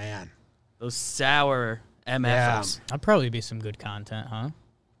 Man. Those sour MFers. That'd probably be some good content, huh?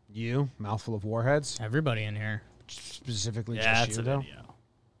 You, mouthful of Warheads? Everybody in here. Specifically Yeah, just that's you, a though? video.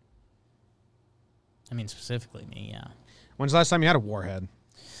 I mean, specifically me, yeah. When's the last time you had a Warhead?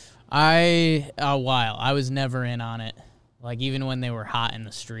 A while. I was never in on it. Like, even when they were hot in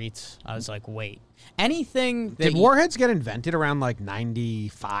the streets, I was like, wait. Anything that Did Warheads get invented around like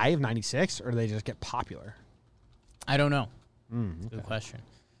 95, 96, or did they just get popular? I don't know. Good question.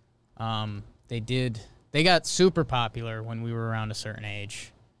 They got super popular when we were around a certain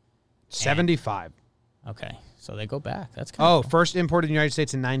age. 75. Okay, so they go back. That's kind Oh, first imported in the United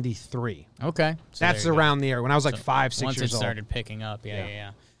States in 93. of okay. So That's there you go. around the year when I was like So 5, 6 once years it old. started picking up. Yeah.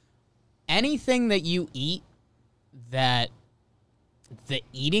 Yeah. Anything that you eat that the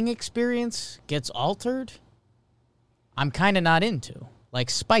eating experience gets altered, I'm kind of not into. Like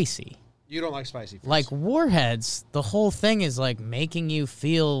spicy. You don't like spicy foods. Like Warheads, the whole thing is like making you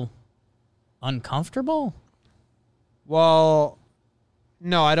feel uncomfortable. Well,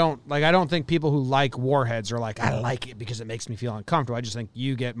 no, I don't. Like, I don't think people who like Warheads are like, I like it because it makes me feel uncomfortable. I just think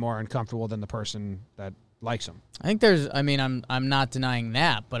you get more uncomfortable than the person that likes them. I think I'm not denying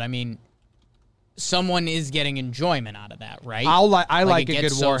that, but I mean, someone is getting enjoyment out of that, right? I like it a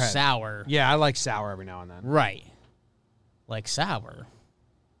gets good so Warhead. sour. Yeah, I like sour every now and then. Right. Like sour.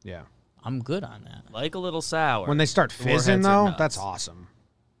 Yeah. I'm good on that. Like a little sour. When they start The fizzing, Warheads are though, nuts. that's awesome.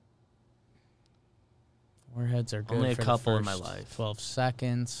 Warheads are good Only a for couple the in my first life. 12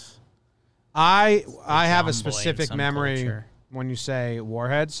 seconds. I have John Boy a in specific some memory culture. when you say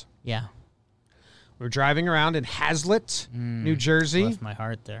Warheads. Yeah. We were driving around in Hazlitt, New Jersey, Left my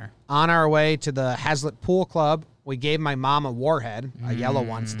heart there. on our way to the Hazlitt Pool Club. We gave my mom a Warhead, a yellow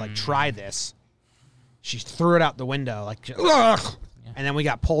one, said, like, try this. She threw it out the window, like, ugh! And then we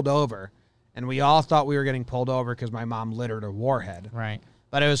got pulled over. And we all thought we were getting pulled over because my mom littered a Warhead. Right.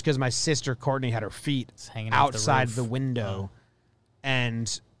 But it was because my sister Courtney had her feet It's hanging off the outside roof. the window.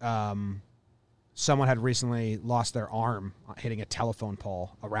 And someone had recently lost their arm hitting a telephone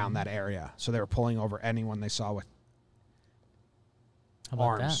pole around that area. So they were pulling over anyone they saw with How about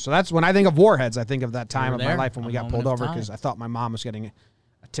arms. that? So that's when I think of Warheads, I think of that time were of my there, life when a we got moment pulled of over time. because I thought my mom was getting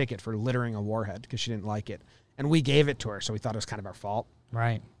a ticket for littering a Warhead because she didn't like it. And we gave it to her, so we thought it was kind of our fault.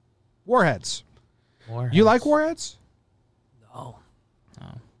 Right. Warheads. Warheads. You like Warheads? No.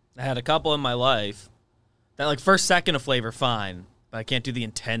 I had a couple in my life. That, like, first second of flavor, fine. But I can't do the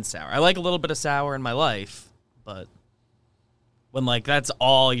intense sour. I like a little bit of sour in my life, but when, like, that's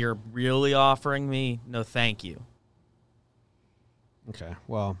all you're really offering me, no thank you. Okay.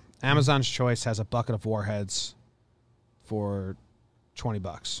 Well, Amazon's Choice has a bucket of Warheads for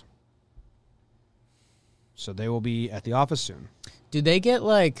 $20. So they will be at the office soon. Do they get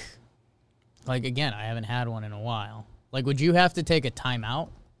like again, I haven't had one in a while. Like, would you have to take a timeout?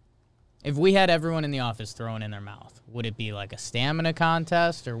 If we had everyone in the office throwing in their mouth, would it be like a stamina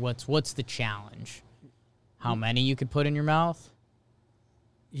contest, or what's the challenge? How many you could put in your mouth?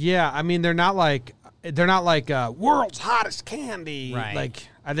 Yeah, I mean they're not like world's hottest candy. Right. Like,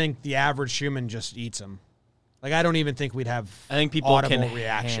 I think the average human just eats them. Like, I don't even think we'd have I think people audible can handle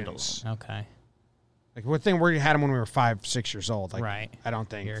reactions. Okay. Like, we had them when we were 5, 6 years old. Like, Right. I don't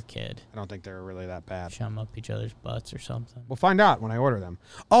think You're a kid. they were really that bad. Chum up each other's butts or something. We'll find out when I order them.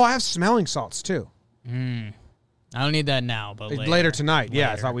 Oh, I have smelling salts too. I don't need that now, but Later tonight. Yeah,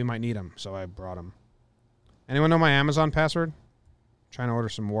 I Later. thought we might need them, so I brought them. Anyone know my Amazon password? Trying to order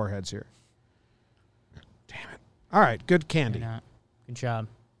some Warheads here. Damn it. All right, good Why candy. not? Good job.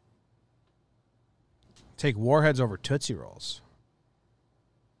 Take Warheads over Tootsie Rolls.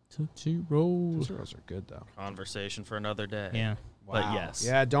 Tootsie Rolls. Tootsie Rolls are good, though. Conversation for another day. Yeah. But yes.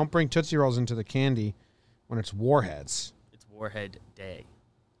 Yeah, don't bring Tootsie Rolls into the candy when it's Warheads. It's Warhead Day.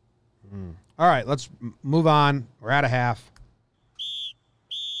 All right, let's move on. We're at a half.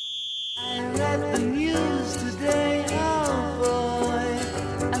 I read the news today, oh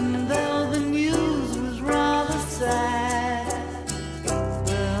boy, and though the news was rather sad,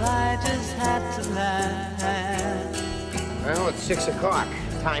 well, I just had to laugh. Well, it's 6 o'clock.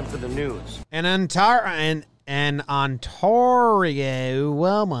 Time for the news. An Ontario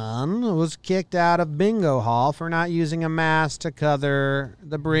woman was kicked out of bingo hall for not using a mask to cover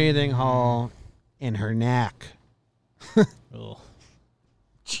the breathing hole in her neck. Ugh.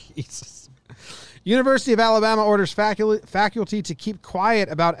 Jesus. University of Alabama orders faculty to keep quiet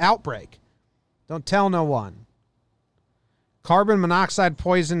about outbreak. Don't tell no one. Carbon monoxide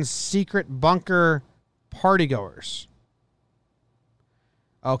poisons secret bunker partygoers.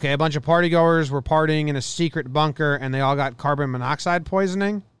 Okay, a bunch of partygoers were partying in a secret bunker, and they all got carbon monoxide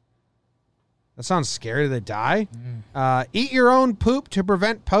poisoning. That sounds scary. Did they die? Eat your own poop to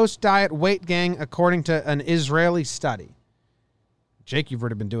prevent post-diet weight gain, according to an Israeli study. Jake, you've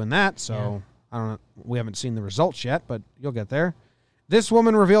already been doing that, so I don't know. We haven't seen the results yet, but you'll get there. This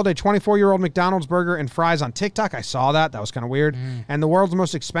woman revealed a 24-year-old McDonald's burger and fries on TikTok. I saw that. That was kind of weird. And the world's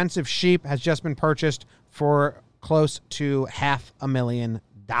most expensive sheep has just been purchased for close to $500,000.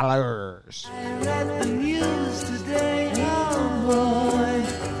 I read the news today, oh boy.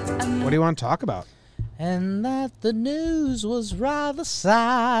 What do you want to talk about? And that the news was rather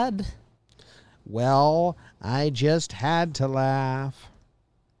sad. Well, I just had to laugh.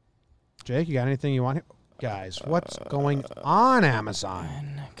 Jake, you got anything you want here? Guys, what's going on,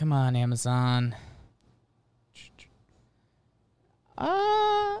 Amazon? Come on, Amazon.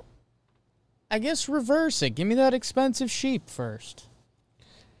 I guess reverse it. Give me that expensive sheep first.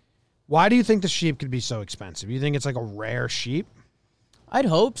 Why do you think the sheep could be so expensive? You think it's like a rare sheep? I'd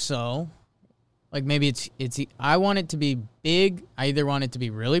hope so. Like maybe it's. I want it to be big. I either want it to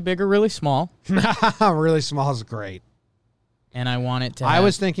be really big or really small. Really small is great. And I want it to I have,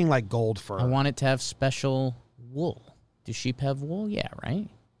 was thinking like gold fur. I want it to have special wool. Do sheep have wool? Yeah, right?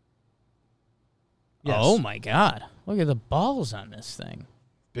 Yes. Oh, my God. Look at the balls on this thing.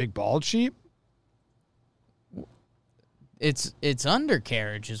 Big bald sheep? Its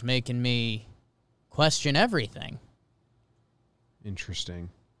undercarriage is making me question everything. Interesting.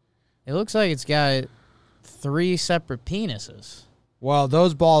 It looks like it's got 3 separate penises. Well,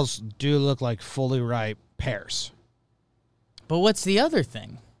 those balls do look like fully ripe pears. But what's the other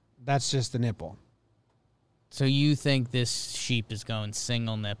thing? That's just the nipple. So you think this sheep is going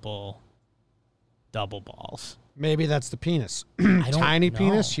single nipple, double balls? Maybe that's the penis. I don't Tiny know.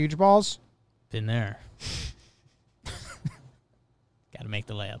 penis, huge balls. Been there. Got to make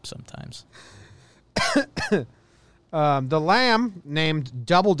the layup sometimes. The lamb, named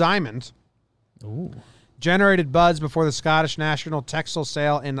Double Diamond, Ooh. generated buzz before the Scottish National Textile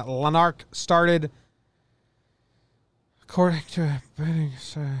Sale in Lanark started. According to a betting,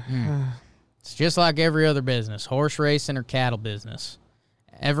 It's just like every other business, horse racing or cattle business.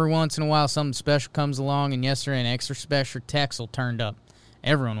 Every once in a while, something special comes along, and yesterday an extra special Texel turned up.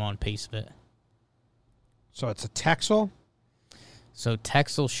 Everyone wanted a piece of it. So it's a Texel? So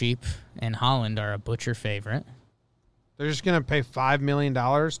Texel sheep in Holland are a butcher favorite. They're just going to pay $5 million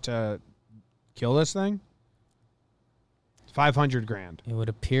to kill this thing? $500,000. It would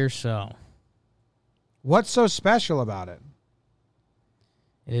appear so. What's so special about it?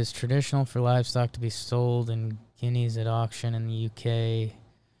 It is traditional for livestock to be sold in guineas at auction in the UK.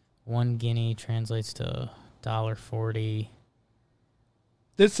 1 guinea translates to $1.40.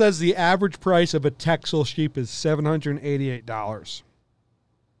 This says the average price of a Texel sheep is $788.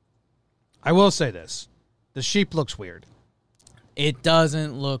 I will say this. The sheep looks weird. It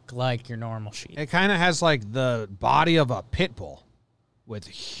doesn't look like your normal sheep. It kind of has like the body of a pit bull with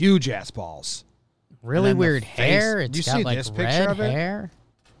huge-ass balls. Really And then the weird face- hair. Do It's you got see like this picture red of it? hair.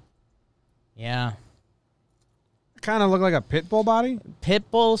 Yeah. Kind of look like a pit bull body.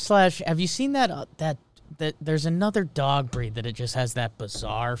 Pitbull / have you seen that that there's another dog breed that it just has that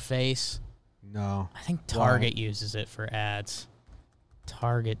bizarre face? No. I think Target uses it for ads.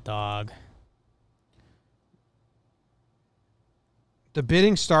 Target dog. The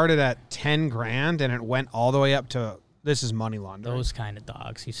bidding started at $10,000 and it went all the way up to, this is money laundering. Those kind of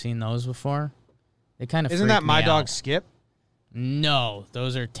dogs. You seen those before? They kind of Isn't freak that my me dog out. Skip? No,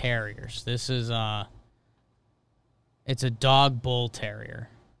 those are terriers. This is it's a dog bull terrier.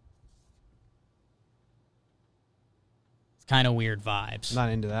 It's kind of weird vibes. Not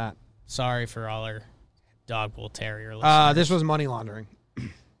into that. Sorry for all our dog bull terrier listeners. This was money laundering.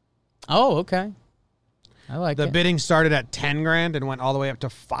 Oh, okay. I like The it. bidding started at $10,000 and went all the way up to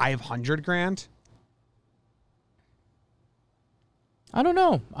 $500,000. I don't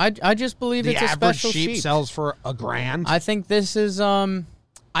know. I just believe The it's a average special sheep sells for $1,000. I think this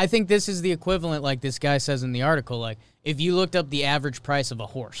is the equivalent, like this guy says in the article, like if you looked up the average price of a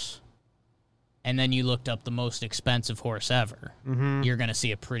horse and then you looked up the most expensive horse ever, you're going to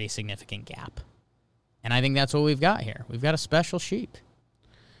see a pretty significant gap. And I think that's what we've got here. We've got a special sheep.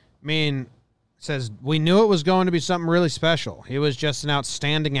 I mean, it says, we knew it was going to be something really special. He was just an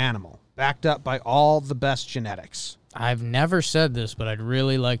outstanding animal, backed up by all the best genetics. I've never said this, but I'd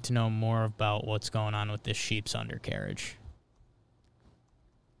really like to know more about what's going on with this sheep's undercarriage.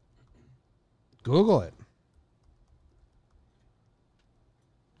 Google it.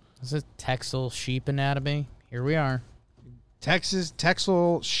 Is it Texel sheep anatomy? Here we are.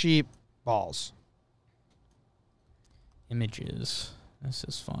 Texel sheep balls. Images. This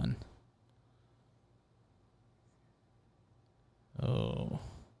is fun. Oh.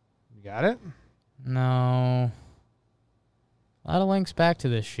 You got it? No. A lot of links back to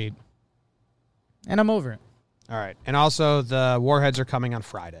this sheet. And I'm over it. All right. And also, the Warheads are coming on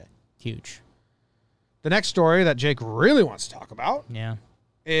Friday. Huge. The next story that Jake really wants to talk about Yeah.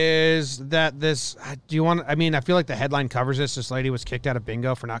 is that this. Do you want? I mean, I feel like the headline covers this. This lady was kicked out of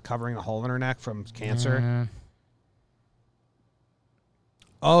bingo for not covering a hole in her neck from cancer.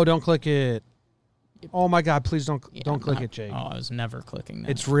 Oh, don't click it. Oh my God! Please don't click it, Jake. Oh, I was never clicking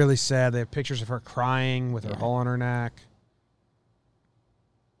that. It's really sad. They have pictures of her crying with her hole in her neck.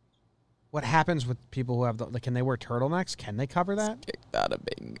 What happens with people who have can they wear turtlenecks? Can they cover that? kicked out of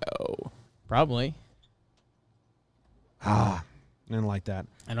bingo. Probably. I didn't like that.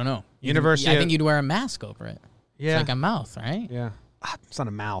 I don't know. University I think you'd wear a mask over it. Yeah. It's like a mouth, right? Yeah. It's not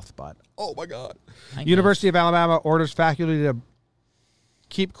a mouth, but oh my God. I University of Alabama orders faculty to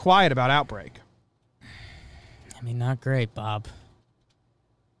keep quiet about outbreak. I mean, not great, Bob.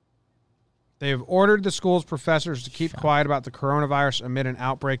 They have ordered the school's professors to keep quiet about the coronavirus amid an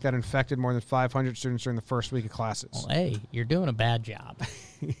outbreak that infected more than 500 students during the first week of classes. Well, hey, you're doing a bad job.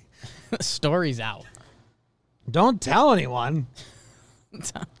 The story's out. Don't tell anyone.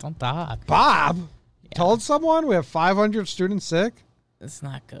 Don't talk. Bob told someone we have 500 students sick. It's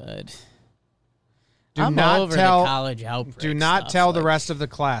not good. Do I'm not over tell the college outbreak. Do not stuff. tell the Like, rest of the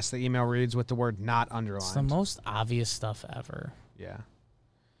class. The email reads with the word "not" underlined. It's the most obvious stuff ever. Yeah.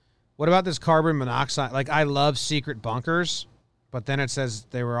 What about this carbon monoxide? Like, I love secret bunkers, but then it says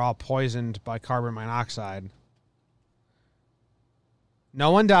they were all poisoned by carbon monoxide.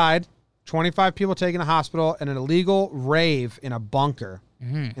 No one died. 25 people taken to hospital and an illegal rave in a bunker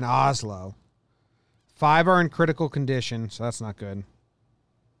in Oslo. 5 are in critical condition, so that's not good.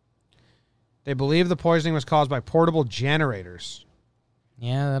 They believe the poisoning was caused by portable generators.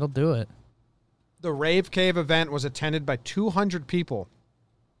 Yeah, that'll do it. The Rave Cave event was attended by 200 people.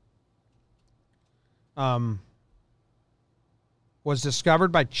 Was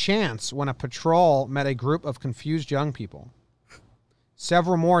discovered by chance when a patrol met a group of confused young people.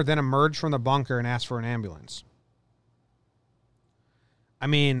 Several more then emerged from the bunker and asked for an ambulance. I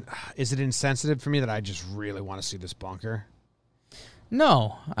mean, is it insensitive for me that I just really want to see this bunker?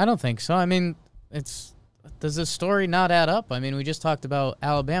 No, I don't think so. I mean, does this story not add up? I mean, we just talked about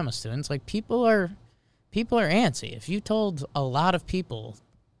Alabama students. Like, people are antsy. If you told a lot of people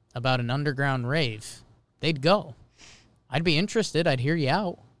about an underground rave, they'd go. I'd be interested. I'd hear you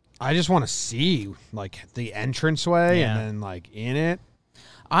out. I just want to see, like, the entranceway and then, like, in it.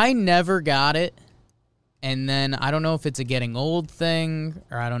 I never got it. And then I don't know if it's a getting old thing,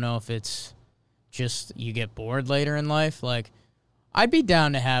 or I don't know if it's just you get bored later in life. Like, I'd be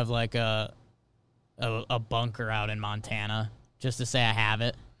down to have, like, a bunker out in Montana just to say I have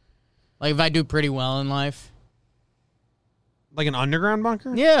it. Like, if I do pretty well in life. Like an underground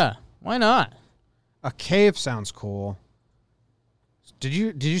bunker? Yeah, why not? A cave sounds cool. Did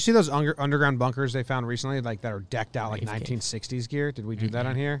you see those underground bunkers they found recently, like that are decked out like 1960s gear? Did we do that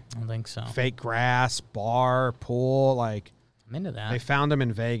on here? I don't think so. Fake grass, bar, pool, like I'm into that. they found them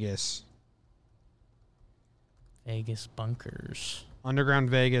in Vegas. Vegas bunkers. Underground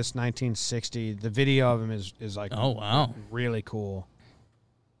Vegas, 1960. The video of them is like Oh, wow. really cool.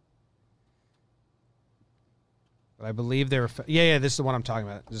 But I believe they were yeah, this is the one I'm talking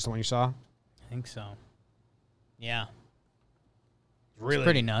about. Is this the one you saw? I think so. Yeah. Really, It's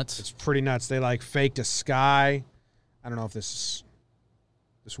pretty nuts. It's pretty nuts. They like faked a sky. I don't know if this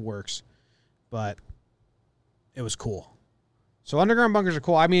works, but it was cool. So underground bunkers are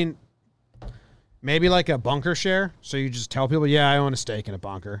cool. I mean, maybe like a bunker share. So you just tell people, yeah, I own a stake in a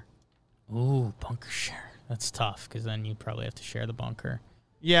bunker. Ooh, bunker share. That's tough because then you probably have to share the bunker.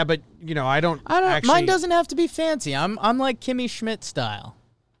 Yeah, but you know, I don't. Mine doesn't have to be fancy. I'm like Kimmy Schmidt style,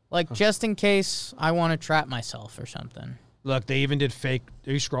 like just in case I want to trap myself or something. Look, they even did fake.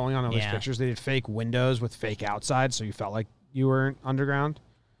 Are you scrolling on all these Yeah. pictures? They did fake windows with fake outside, so you felt like you were underground.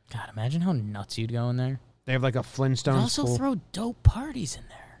 God, imagine how nuts you'd go in there. They have like a Flintstones They also pool. throw dope parties in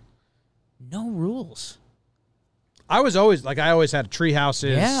there. No rules. I always had tree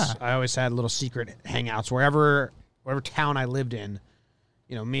houses. Yeah. I always had little secret hangouts wherever town I lived in.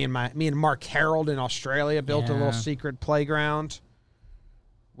 You know, me and Mark Harold in Australia built a little Yeah. secret playground.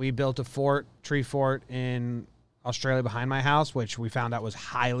 We built a tree fort in Australia behind my house, which we found out was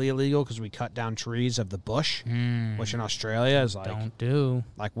highly illegal because we cut down trees of the bush, which in Australia is like Don't do.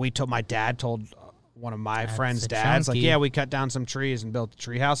 like my dad told one of my That's friends' a dads, like, chunky. yeah, we cut down some trees and built a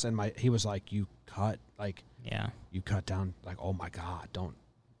tree house, and he was like, you cut down, like, oh my God,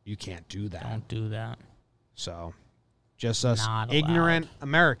 you can't do that. Don't do that. So Just us Not allowed. ignorant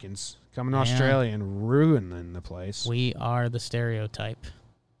Americans coming to Yeah. Australia and ruining the place. We are the stereotype.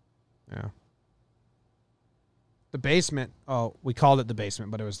 Yeah. The basement. Oh, we called it the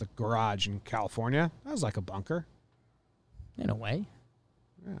basement, but it was the garage in California. That was like a bunker. In a way.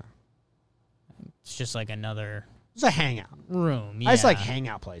 Yeah. It's just like another It was a hangout. room. Yeah. I just like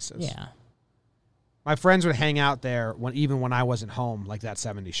hangout places. Yeah. My friends would hang out there even when I wasn't home, like that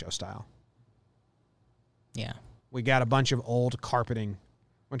 70s show style. Yeah. We got a bunch of old carpeting.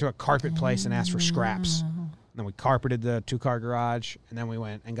 Went to a carpet place and asked for scraps. And then we carpeted the 2-car garage. And then we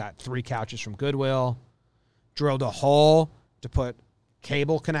went and got 3 couches from Goodwill. Drilled a hole to put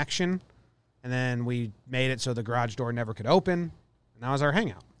cable connection. And then we made it so the garage door never could open. And that was our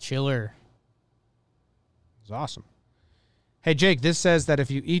hangout. Chiller. It was awesome. Hey, Jake, this says that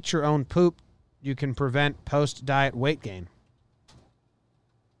if you eat your own poop, you can prevent post-diet weight gain.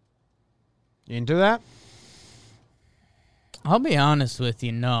 You into that? I'll be honest with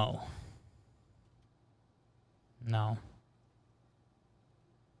you, no. No.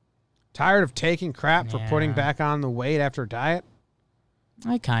 Tired of taking crap for putting Yeah. back on the weight after diet?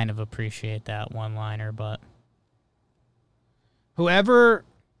 I kind of appreciate that one-liner, but Whoever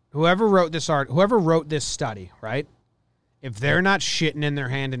wrote this study, right? If they're not shitting in their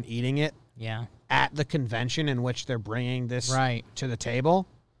hand and eating it yeah. at the convention in which they're bringing this Right. to the table,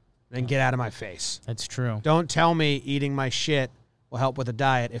 then get out of my face. That's true. Don't tell me eating my shit will help with a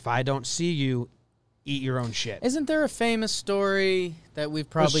diet if I don't see you eat your own shit. Isn't there a famous story that we've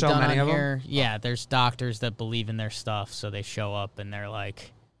probably so done many on of 'em. here? Yeah, there's doctors that believe in their stuff, so they show up and they're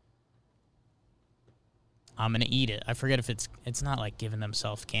like, I'm gonna eat it. I forget if it's not like giving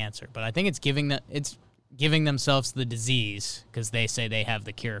themselves cancer, but I think it's giving themselves the disease because they say they have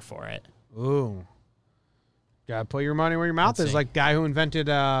the cure for it. Ooh. Gotta put your money where your mouth Let's is. see. Like guy who invented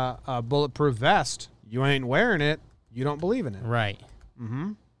a bulletproof vest. You ain't wearing it. You don't believe in it. Right.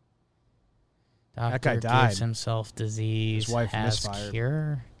 Mm-hmm. Doctor That guy died. gives himself disease. His wife has misfired.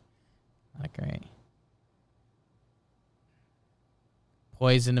 cure. Not great.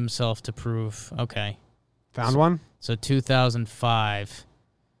 Poisoned himself to prove. Okay. Found one? So 2005,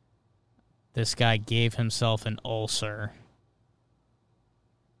 this guy gave himself an ulcer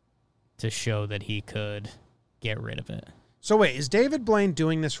to show that he could get rid of it. So wait, is David Blaine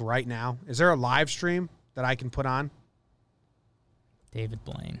doing this right now? Is there a live stream that I can put on? David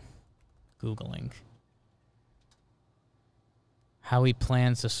Blaine. Googling. How he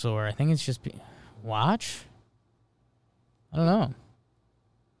plans to soar. I think it's just... watch? I don't know.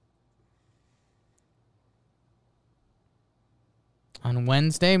 On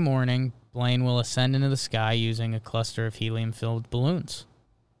Wednesday morning, Blaine will ascend into the sky using a cluster of helium-filled balloons.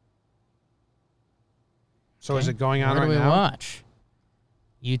 So is it going on Where right do we now? watch?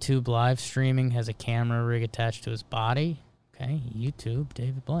 YouTube live streaming has a camera rig attached to his body. Okay, YouTube,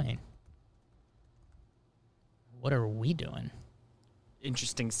 David Blaine. What are we doing?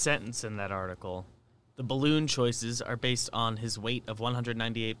 Interesting sentence in that article. The balloon choices are based on his weight of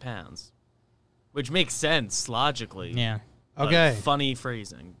 198 pounds. Which makes sense, logically. Yeah. but Okay. Funny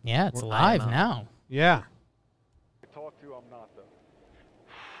phrasing. Yeah, it's I live am out. now. Yeah. Talk to, I'm not though.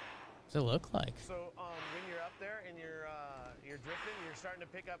 What's it look like? So when you're up there and you're drifting, you're starting to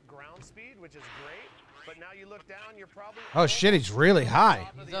pick up ground speed, which is great. But now you look down, you're probably Oh shit, he's really high.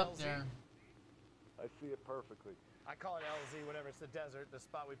 top of He's the up LZ. there. I see it perfectly. I call it LZ, whatever. It's the desert, the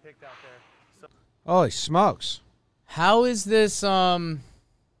spot we picked out there. So Holy smokes. How is this, in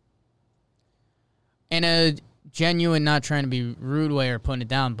a genuine, not trying to be rude way or putting it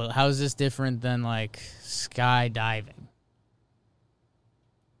down, but how is this different than, like, skydiving?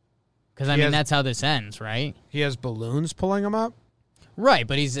 Because, I He mean, has- that's how this ends, right? He has balloons pulling him up? Right,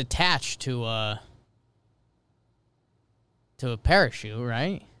 but he's attached to a parachute,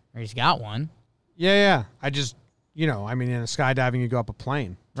 right? Or he's got one. Yeah. I just, in a skydiving, you go up a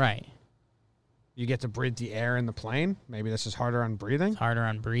plane. Right. You get to breathe the air in the plane. Maybe this is harder on breathing. It's harder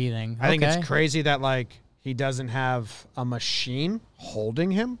on breathing. I think Okay. it's crazy that, like, he doesn't have a machine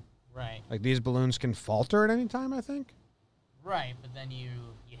holding him. Right. Like, these balloons can falter at any time, I think. Right, but then you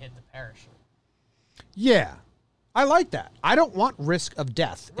hit the parachute. Yeah. I like that. I don't want risk of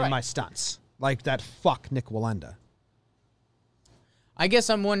death in Right. my stunts. Like that fuck Nick Wallenda. I guess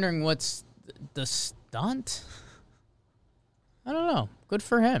I'm wondering what's the stunt? I don't know. Good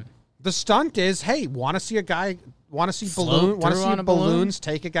for him. The stunt is, hey, want to see a guy, want to see Float want to through see on a balloon? balloons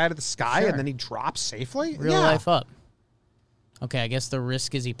take a guy to the sky Sure. and then he drops safely? Real Yeah. life up. Okay, I guess the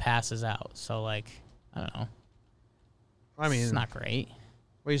risk is he passes out. So, like, I don't know. I mean, It's not great.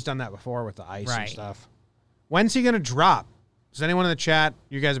 well, he's done that before with the ice and Right. stuff. When's he going to drop? Does anyone in the chat,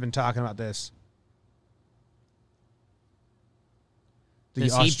 you guys have been talking about this. The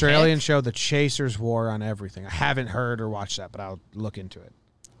Does he Australian pick? show, The Chasers War on Everything. I haven't heard or watched that, but I'll look into it.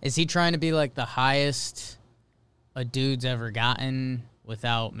 Is he trying to be like the highest a dude's ever gotten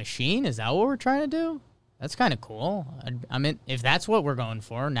without machine? Is that what we're trying to do? That's kind of cool. I'm in. If that's what we're going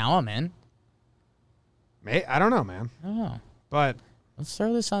for, now I'm in. I don't know, man. I don't know. But Let's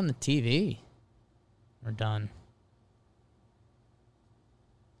throw this on the TV. We're done.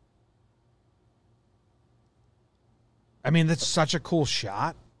 I mean, that's such a cool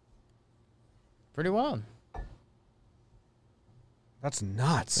shot. Pretty wild. That's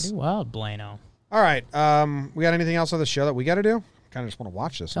nuts. Pretty wild, Blano. All right. We got anything else on the show that we got to do? Kind of just want to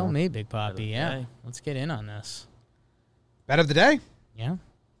watch this. Tell huh? me, Big Poppy. Yeah. day. Let's get in on this. Bet of the day. Yeah.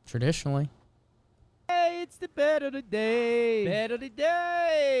 Traditionally. Hey, it's the bet of the day. Bet of the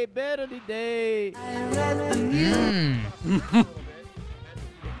day. Bet of the day. I read the news.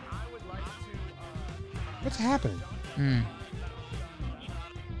 What's happening?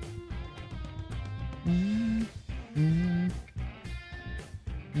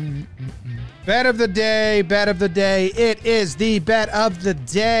 Bet of the day, bet of the day. It is the bet of the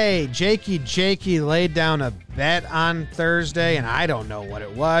day. Jakey laid down a bet on Thursday, and I don't know what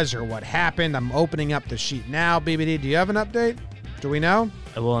it was or what happened. I'm opening up the sheet now. BBD, do you have an update? Do we know?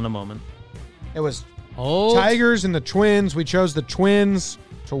 I will in a moment. It was Hold. Tigers and the Twins. We chose the Twins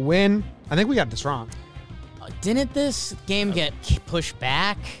to win. I think we got this wrong. Didn't this game get pushed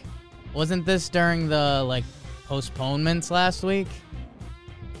back? Wasn't this during the postponements last week?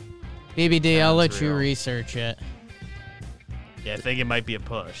 BBD, I'll let Sounds you real. research it. Yeah, I think it might be a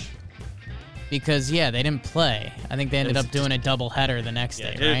push. Because, they didn't play. I think they ended was up doing a doubleheader the next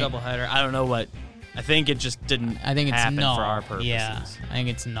Yeah, day, did right? a doubleheader. I don't know what. I think it just didn't. I think it's happen null. for our purposes. Yeah, I think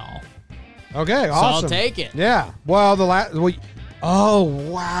it's null. Okay, So awesome. I'll take it. Yeah. Well, oh,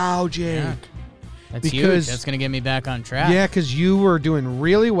 wow, Jake. Yeah. That's Because- huge. That's going to get me back on track. Yeah, because you were doing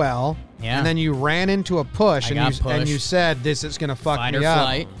really well, Yeah. and then you ran into a push, I and got and you pushed. said, this is going to fuck Fight me or up.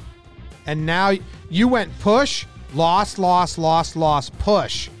 flight. And now you went push, lost,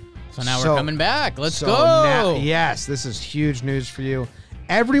 push. So now we're coming back. Let's so go. now- yes, this is huge news for you.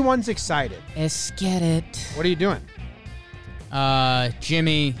 Everyone's excited. Let's get it. What are you doing?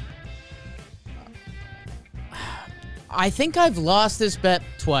 Jimmy, I think I've lost this bet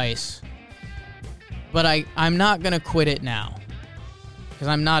twice, but I'm not going to quit it now because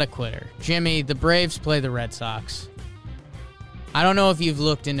I'm not a quitter. Jimmy, the Braves play the Red Sox. I don't know if you've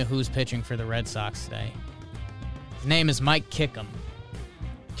looked into who's pitching for the Red Sox today. His name is Mike Kickham.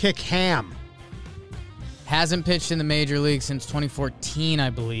 Kick ham. Hasn't pitched in the major league since 2014, I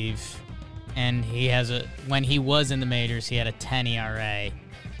believe. And when he was in the majors, he had a 10 ERA.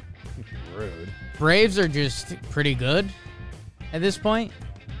 Rude. Braves are just pretty good at this point.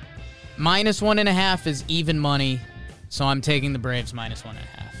 -1.5 is even money, so I'm taking the Braves -1.5.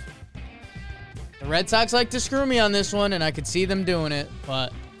 The Red Sox like to screw me on this one, and I could see them doing it,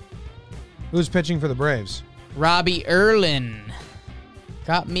 but Who's pitching for the Braves? Robbie Erlin.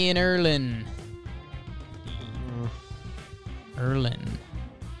 Got me an Erlin. Erlin.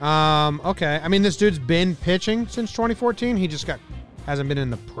 Okay. I mean, this dude's been pitching since 2014. He just hasn't been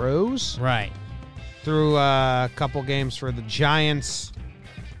in the pros. Right. Through a couple games for the Giants.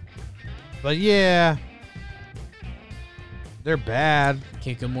 But yeah, they're bad.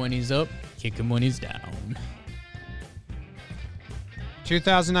 Kick him when he's up, kick him when he's down.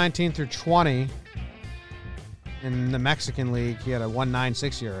 2019 through 20 in the Mexican League, he had a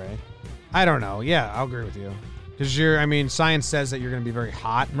 1.96 ERA. I don't know. Yeah, I'll agree with you. Because science says that you're going to be very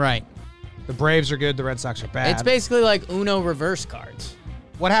hot. Right. The Braves are good. The Red Sox are bad. It's basically like Uno reverse cards.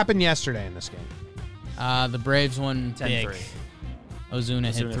 What happened yesterday in this game? The Braves won 10-3. big. Ozuna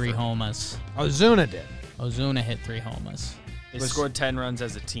hit Ozuna 3 for- homers. Ozuna did. Ozuna hit 3 homers. They scored 10 runs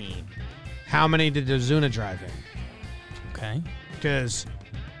as a team. How many did Ozuna drive in? Okay. Because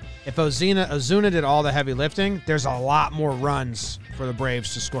if Ozuna did all the heavy lifting, there's a lot more runs for the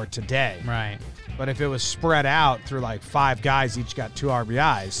Braves to score today. Right. But if it was spread out through 5 guys, each got 2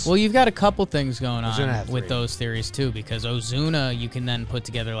 RBIs. Well, you've got a couple things going Ozuna on had with 3. those theories, too, because Ozuna, you can then put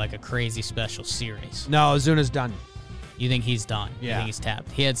together a crazy special series. No, Ozuna's done. You think he's done? You Yeah. think he's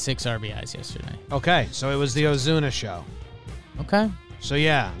tapped? He had 6 RBIs yesterday. Okay, so it was the Ozuna show. Okay. So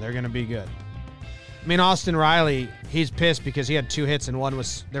yeah, they're going to be good. I mean, Austin Riley, he's pissed because he had 2 hits and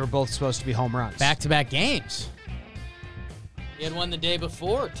they were both supposed to be home runs. Back-to-back games. He had one the day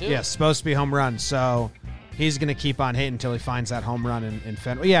before, too. Yeah, supposed to be home runs. So he's going to keep on hitting until he finds that home run in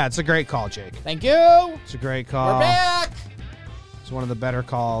Fenway. Yeah, it's a great call, Jake. Thank you. It's a great call. We're back. It's one of the better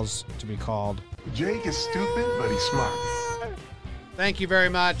calls to be called. Jake is stupid, but he's smart. Thank you very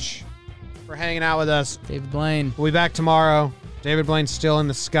much for hanging out with us. David Blaine. We'll be back tomorrow. David Blaine's still in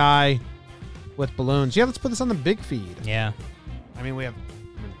the sky with balloons. Yeah, let's put this on the big feed. Yeah. I mean, we're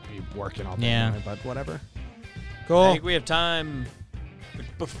working all day, Yeah. but whatever. Cool. I think we have time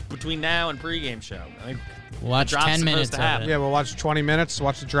between now and pregame show. I think Watch 10 minutes of it. Yeah, we'll watch 20 minutes,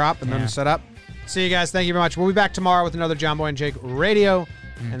 watch the drop, and Yeah. then set up. See you guys. Thank you very much. We'll be back tomorrow with another John Boy and Jake Radio,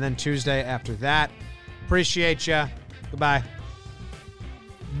 and then Tuesday after that. Appreciate ya. Goodbye.